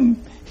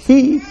Him,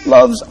 He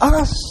loves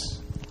us.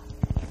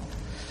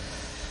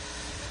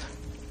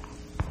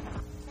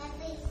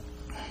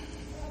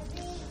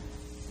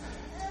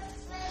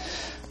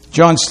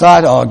 John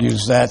Stott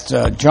argues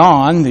that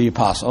John, the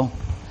apostle,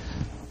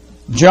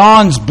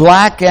 John's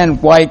black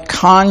and white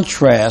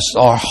contrasts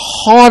are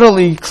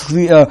heartily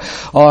clear,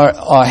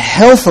 are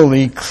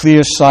healthily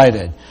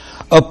clear-sighted.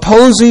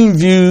 Opposing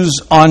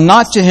views are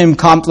not to him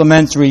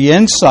complementary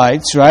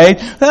insights,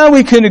 right? Well,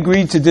 we can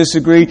agree to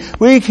disagree.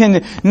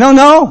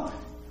 No.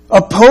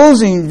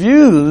 Opposing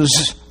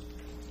views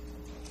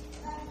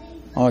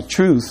are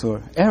truth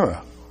or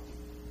error.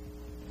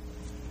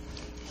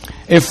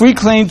 If we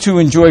claim to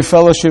enjoy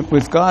fellowship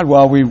with God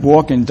while we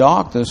walk in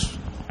darkness,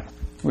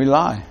 we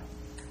lie.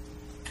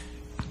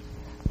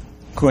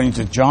 According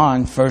to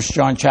John, 1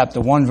 John chapter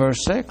 1,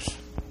 verse 6.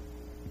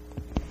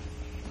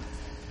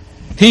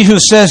 He who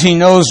says he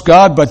knows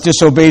God but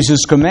disobeys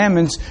His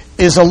commandments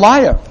is a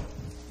liar.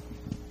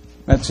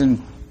 That's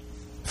in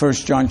 1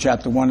 John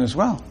chapter 1 as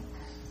well.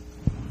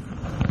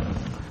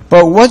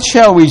 But what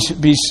shall we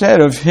be said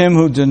of him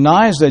who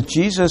denies that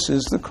Jesus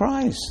is the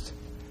Christ?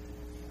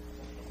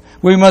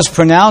 We must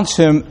pronounce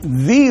him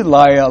the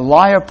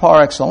liar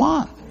par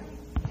excellence.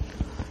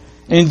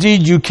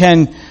 Indeed, you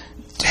can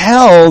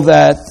tell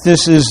that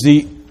this is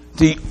the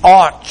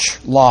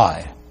arch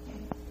lie,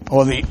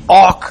 or the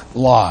arch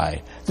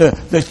lie,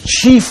 the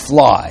chief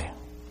lie,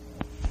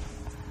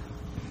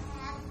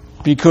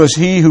 because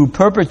he who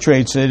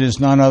perpetrates it is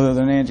none other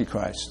than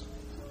Antichrist.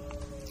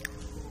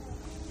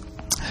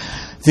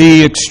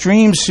 The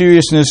extreme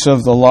seriousness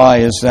of the lie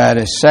is that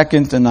a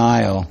second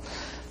denial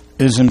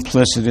is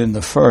implicit in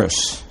the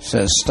first,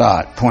 says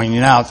Stott, pointing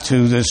out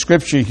to the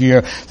scripture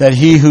here that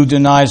he who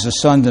denies the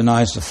Son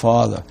denies the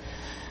Father.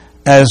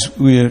 As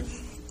we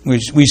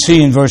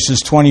see in verses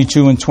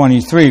 22 and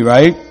 23,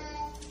 right?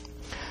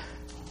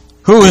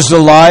 Who is the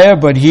liar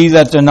but he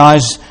that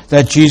denies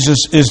that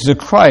Jesus is the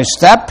Christ?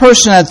 That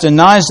person that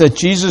denies that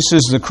Jesus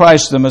is the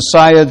Christ, the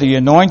Messiah, the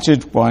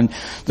anointed one,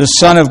 the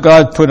Son of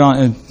God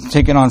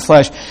taken on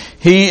flesh,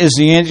 he is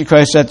the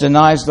Antichrist that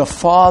denies the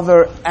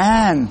Father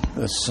and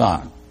the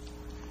Son.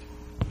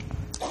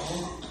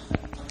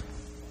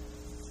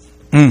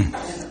 In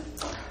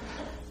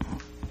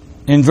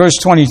verse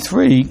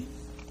 23,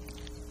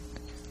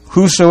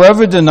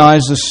 whosoever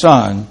denies the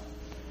Son,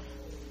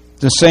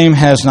 the same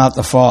has not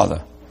the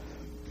Father.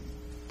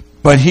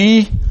 But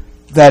he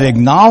that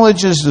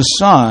acknowledges the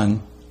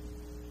Son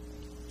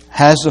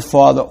has the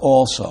Father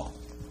also.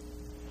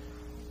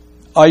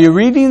 Are you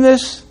reading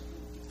this?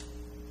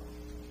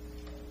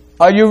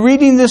 Are you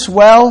reading this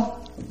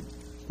well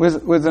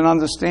with an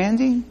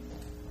understanding?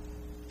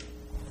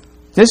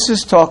 This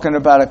is talking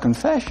about a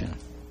confession.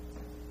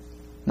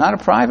 Not a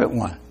private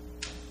one,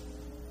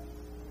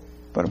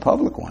 but a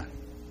public one.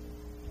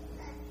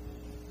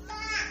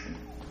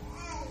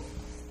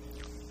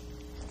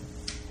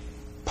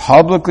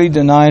 Publicly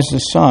denies the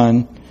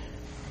Son,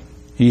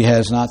 he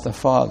has not the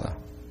Father.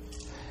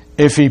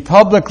 If he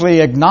publicly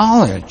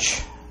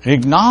acknowledges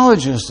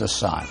the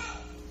Son,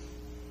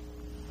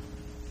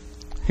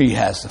 he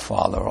has the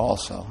Father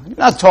also. You're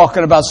not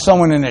talking about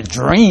someone in a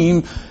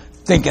dream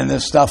thinking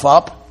this stuff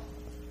up.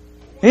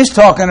 He's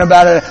talking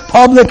about a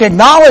public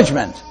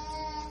acknowledgement,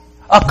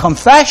 a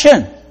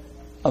confession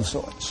of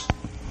sorts.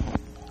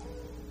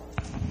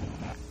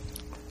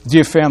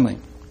 Dear family,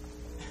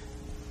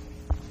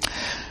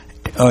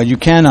 you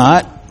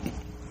cannot,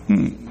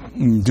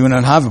 do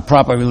not have a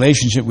proper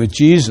relationship with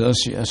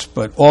Jesus, yes,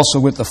 but also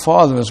with the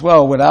Father as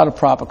well, without a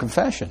proper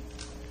confession.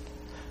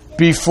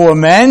 Before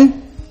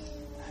men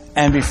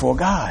and before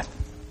God.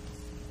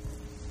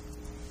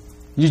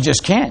 You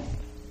just can't.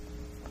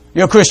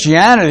 Your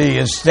Christianity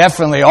is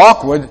definitely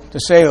awkward, to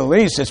say the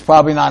least. It's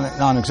probably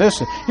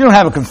non-existent. You don't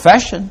have a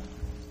confession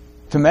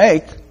to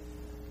make.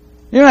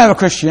 You don't have a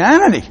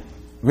Christianity,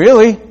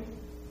 really.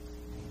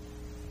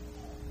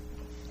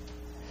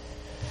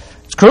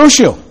 It's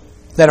crucial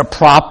that a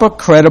proper,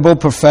 credible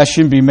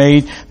profession be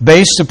made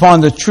based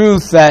upon the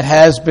truth that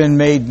has been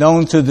made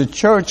known to the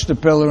church, the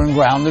pillar and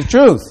ground of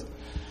truth,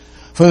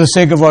 for the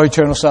sake of our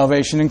eternal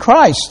salvation in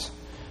Christ.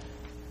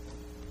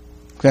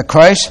 That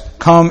Christ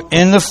come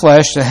in the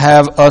flesh to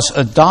have us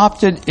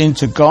adopted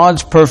into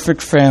God's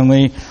perfect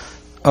family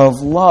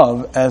of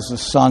love as the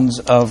sons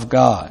of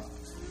God.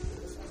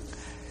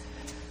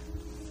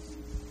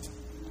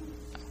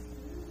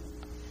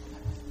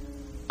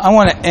 I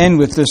want to end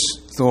with this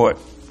thought.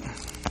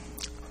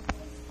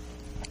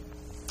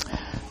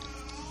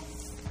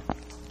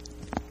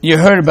 You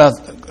heard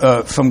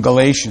about from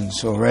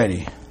Galatians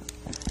already.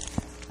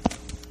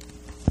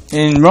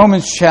 In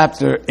Romans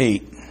chapter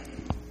 8,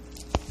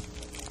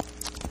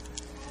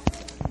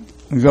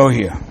 we go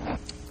here.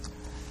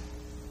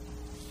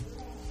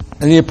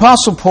 And the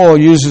Apostle Paul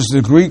uses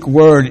the Greek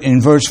word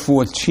in verse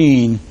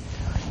 14,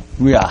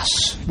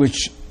 rias,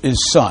 which is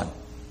son.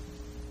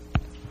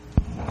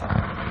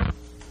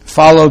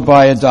 Followed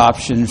by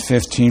adoption,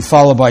 15,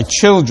 followed by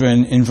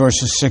children in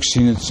verses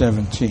 16 and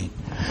 17.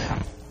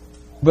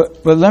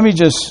 But let me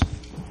just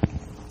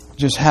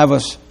have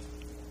us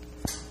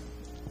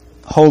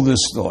hold this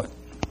thought.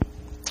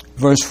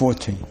 Verse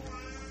 14.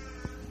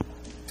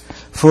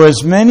 For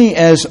as many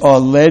as are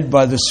led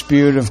by the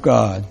Spirit of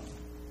God,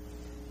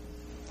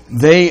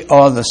 they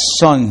are the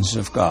sons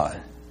of God.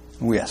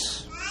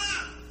 Yes.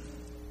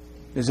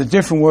 There's a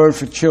different word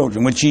for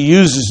children, which he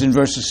uses in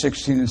verses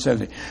 16 and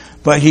 17.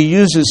 But he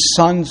uses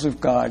sons of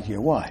God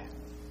here. Why?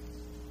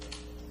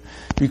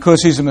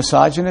 Because he's a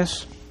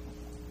misogynist?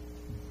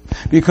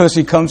 Because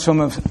he comes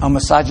from a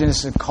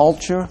misogynistic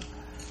culture?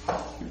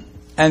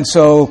 And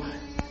so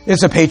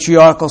it's a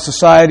patriarchal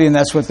society and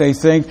that's what they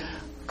think?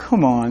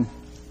 Come on.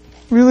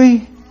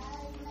 Really?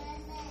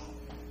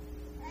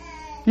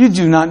 You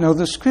do not know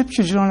the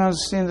Scriptures. You don't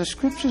understand the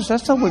Scriptures.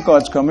 That's not where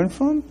God's coming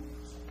from.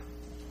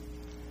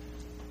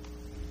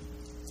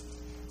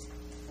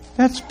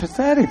 That's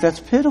pathetic. That's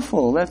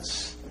pitiful.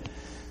 That's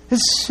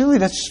silly.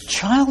 That's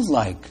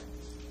childlike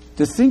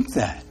to think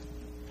that.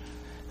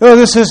 Oh,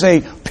 this is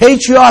a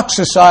patriarch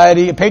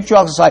society.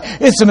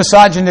 It's a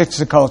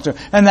misogynistic culture.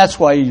 And that's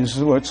why he uses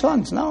the word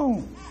sons.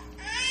 No.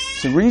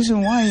 It's the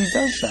reason why he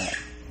does that.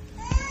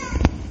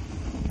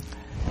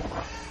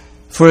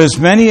 For as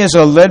many as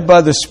are led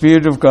by the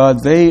Spirit of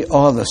God, they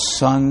are the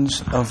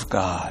sons of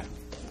God.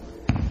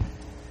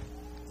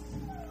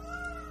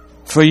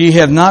 For ye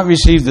have not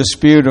received the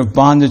spirit of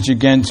bondage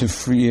again to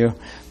fear,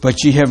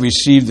 but ye have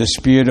received the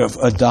spirit of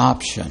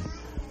adoption,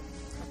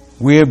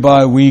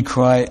 whereby we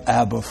cry,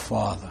 Abba,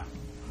 Father.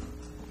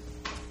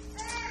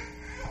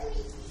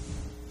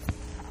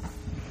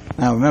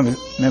 Now remember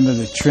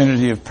the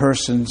Trinity of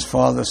persons,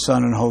 Father,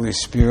 Son, and Holy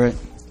Spirit.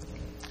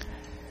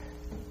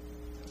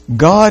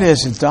 God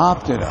has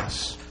adopted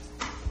us.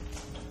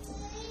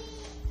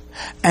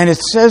 And it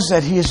says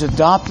that he has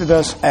adopted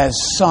us as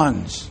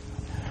sons,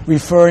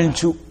 referring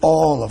to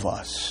all of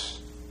us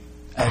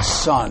as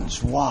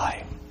sons.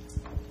 Why?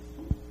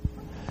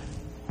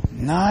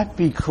 Not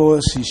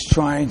because he's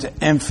trying to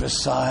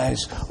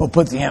emphasize or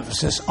put the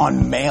emphasis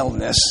on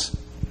maleness.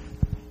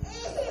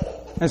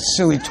 That's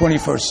silly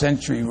 21st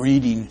century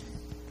reading.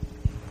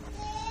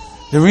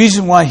 The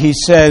reason why he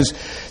says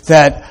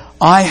that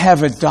I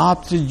have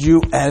adopted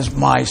you as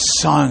my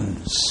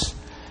sons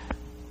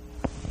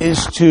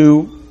is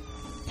to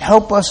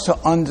help us to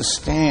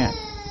understand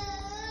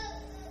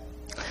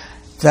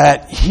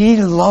that he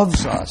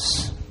loves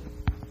us.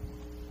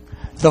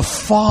 The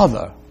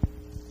Father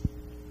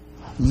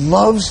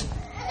loves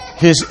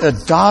his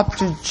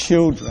adopted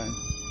children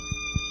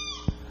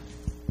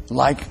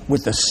like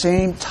with the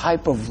same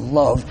type of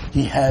love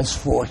he has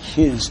for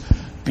his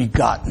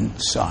begotten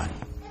Son.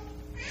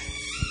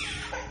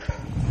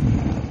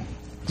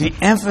 The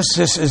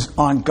emphasis is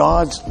on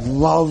God's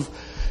love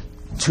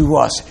to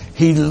us.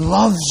 He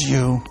loves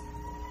you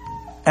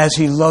as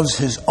He loves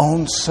His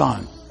own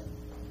Son.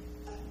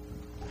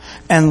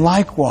 And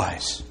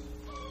likewise,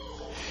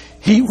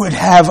 He would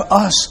have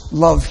us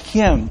love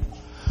Him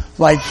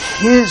like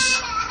His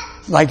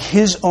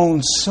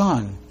own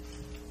Son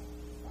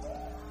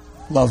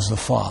loves the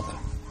Father.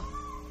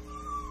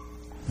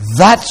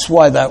 That's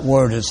why that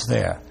word is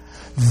there.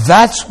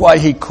 That's why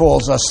He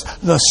calls us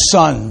the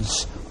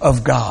sons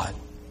of God.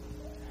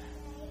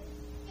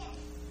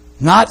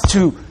 Not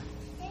to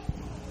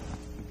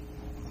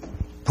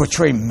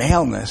portray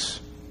maleness,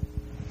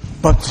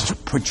 but to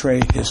portray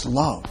His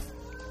love.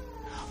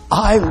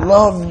 I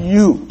love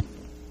you,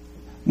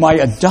 my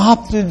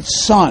adopted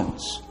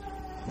sons,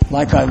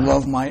 like I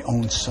love my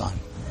own son.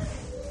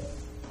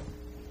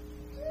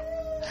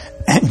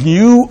 And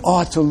you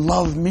are to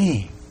love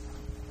me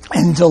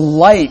and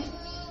delight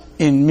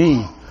in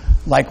me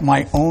like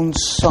my own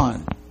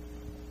Son,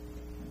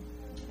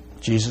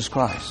 Jesus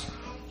Christ,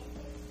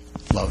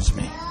 loves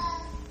me.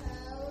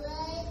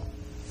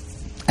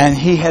 And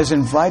He has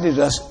invited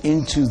us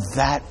into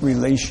that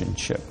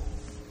relationship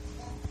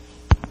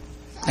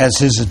as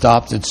His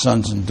adopted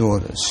sons and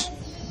daughters.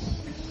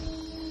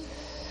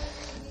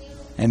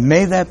 And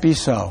may that be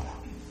so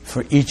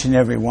for each and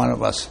every one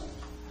of us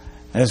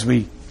as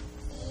we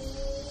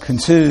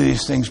consider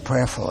these things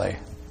prayerfully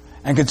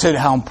and consider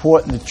how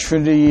important the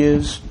Trinity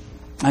is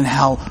and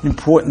how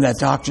important that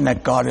doctrine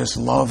that God is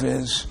love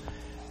is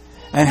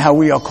and how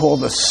we are called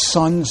the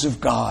sons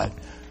of God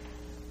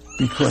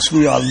because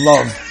we are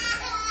loved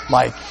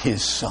like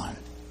His Son.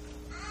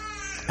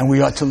 And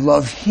we are to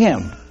love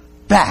Him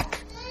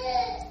back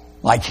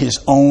like His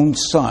own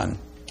Son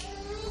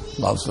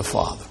loves the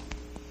Father.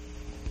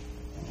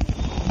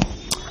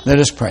 Let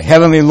us pray.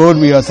 Heavenly Lord,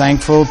 we are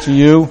thankful to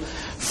You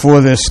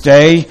for this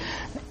day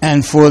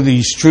and for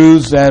these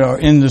truths that are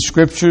in the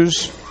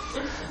Scriptures.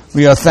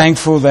 We are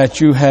thankful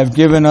that You have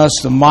given us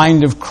the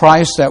mind of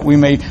Christ that we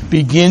may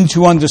begin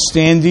to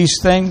understand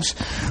these things,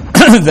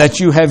 that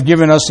You have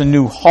given us a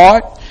new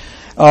heart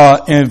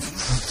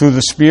through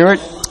the Spirit,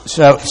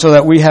 so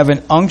that we have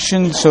an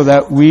unction so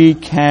that we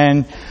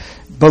can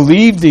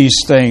believe these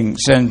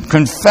things and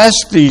confess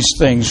these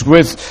things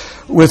with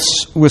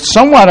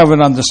somewhat of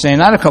an understanding,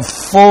 not a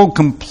full,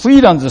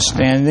 complete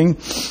understanding,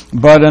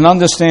 but an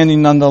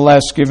understanding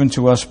nonetheless given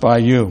to us by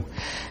You.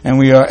 And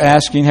we are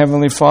asking,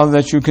 Heavenly Father,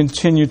 that You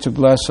continue to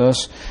bless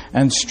us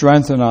and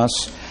strengthen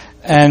us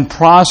and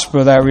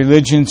prosper that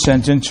religion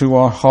sent into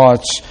our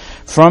hearts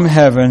from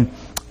heaven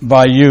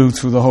by You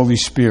through the Holy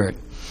Spirit.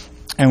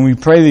 And we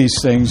pray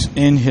these things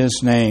in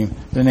His name,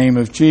 the name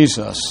of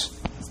Jesus.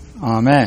 Amen.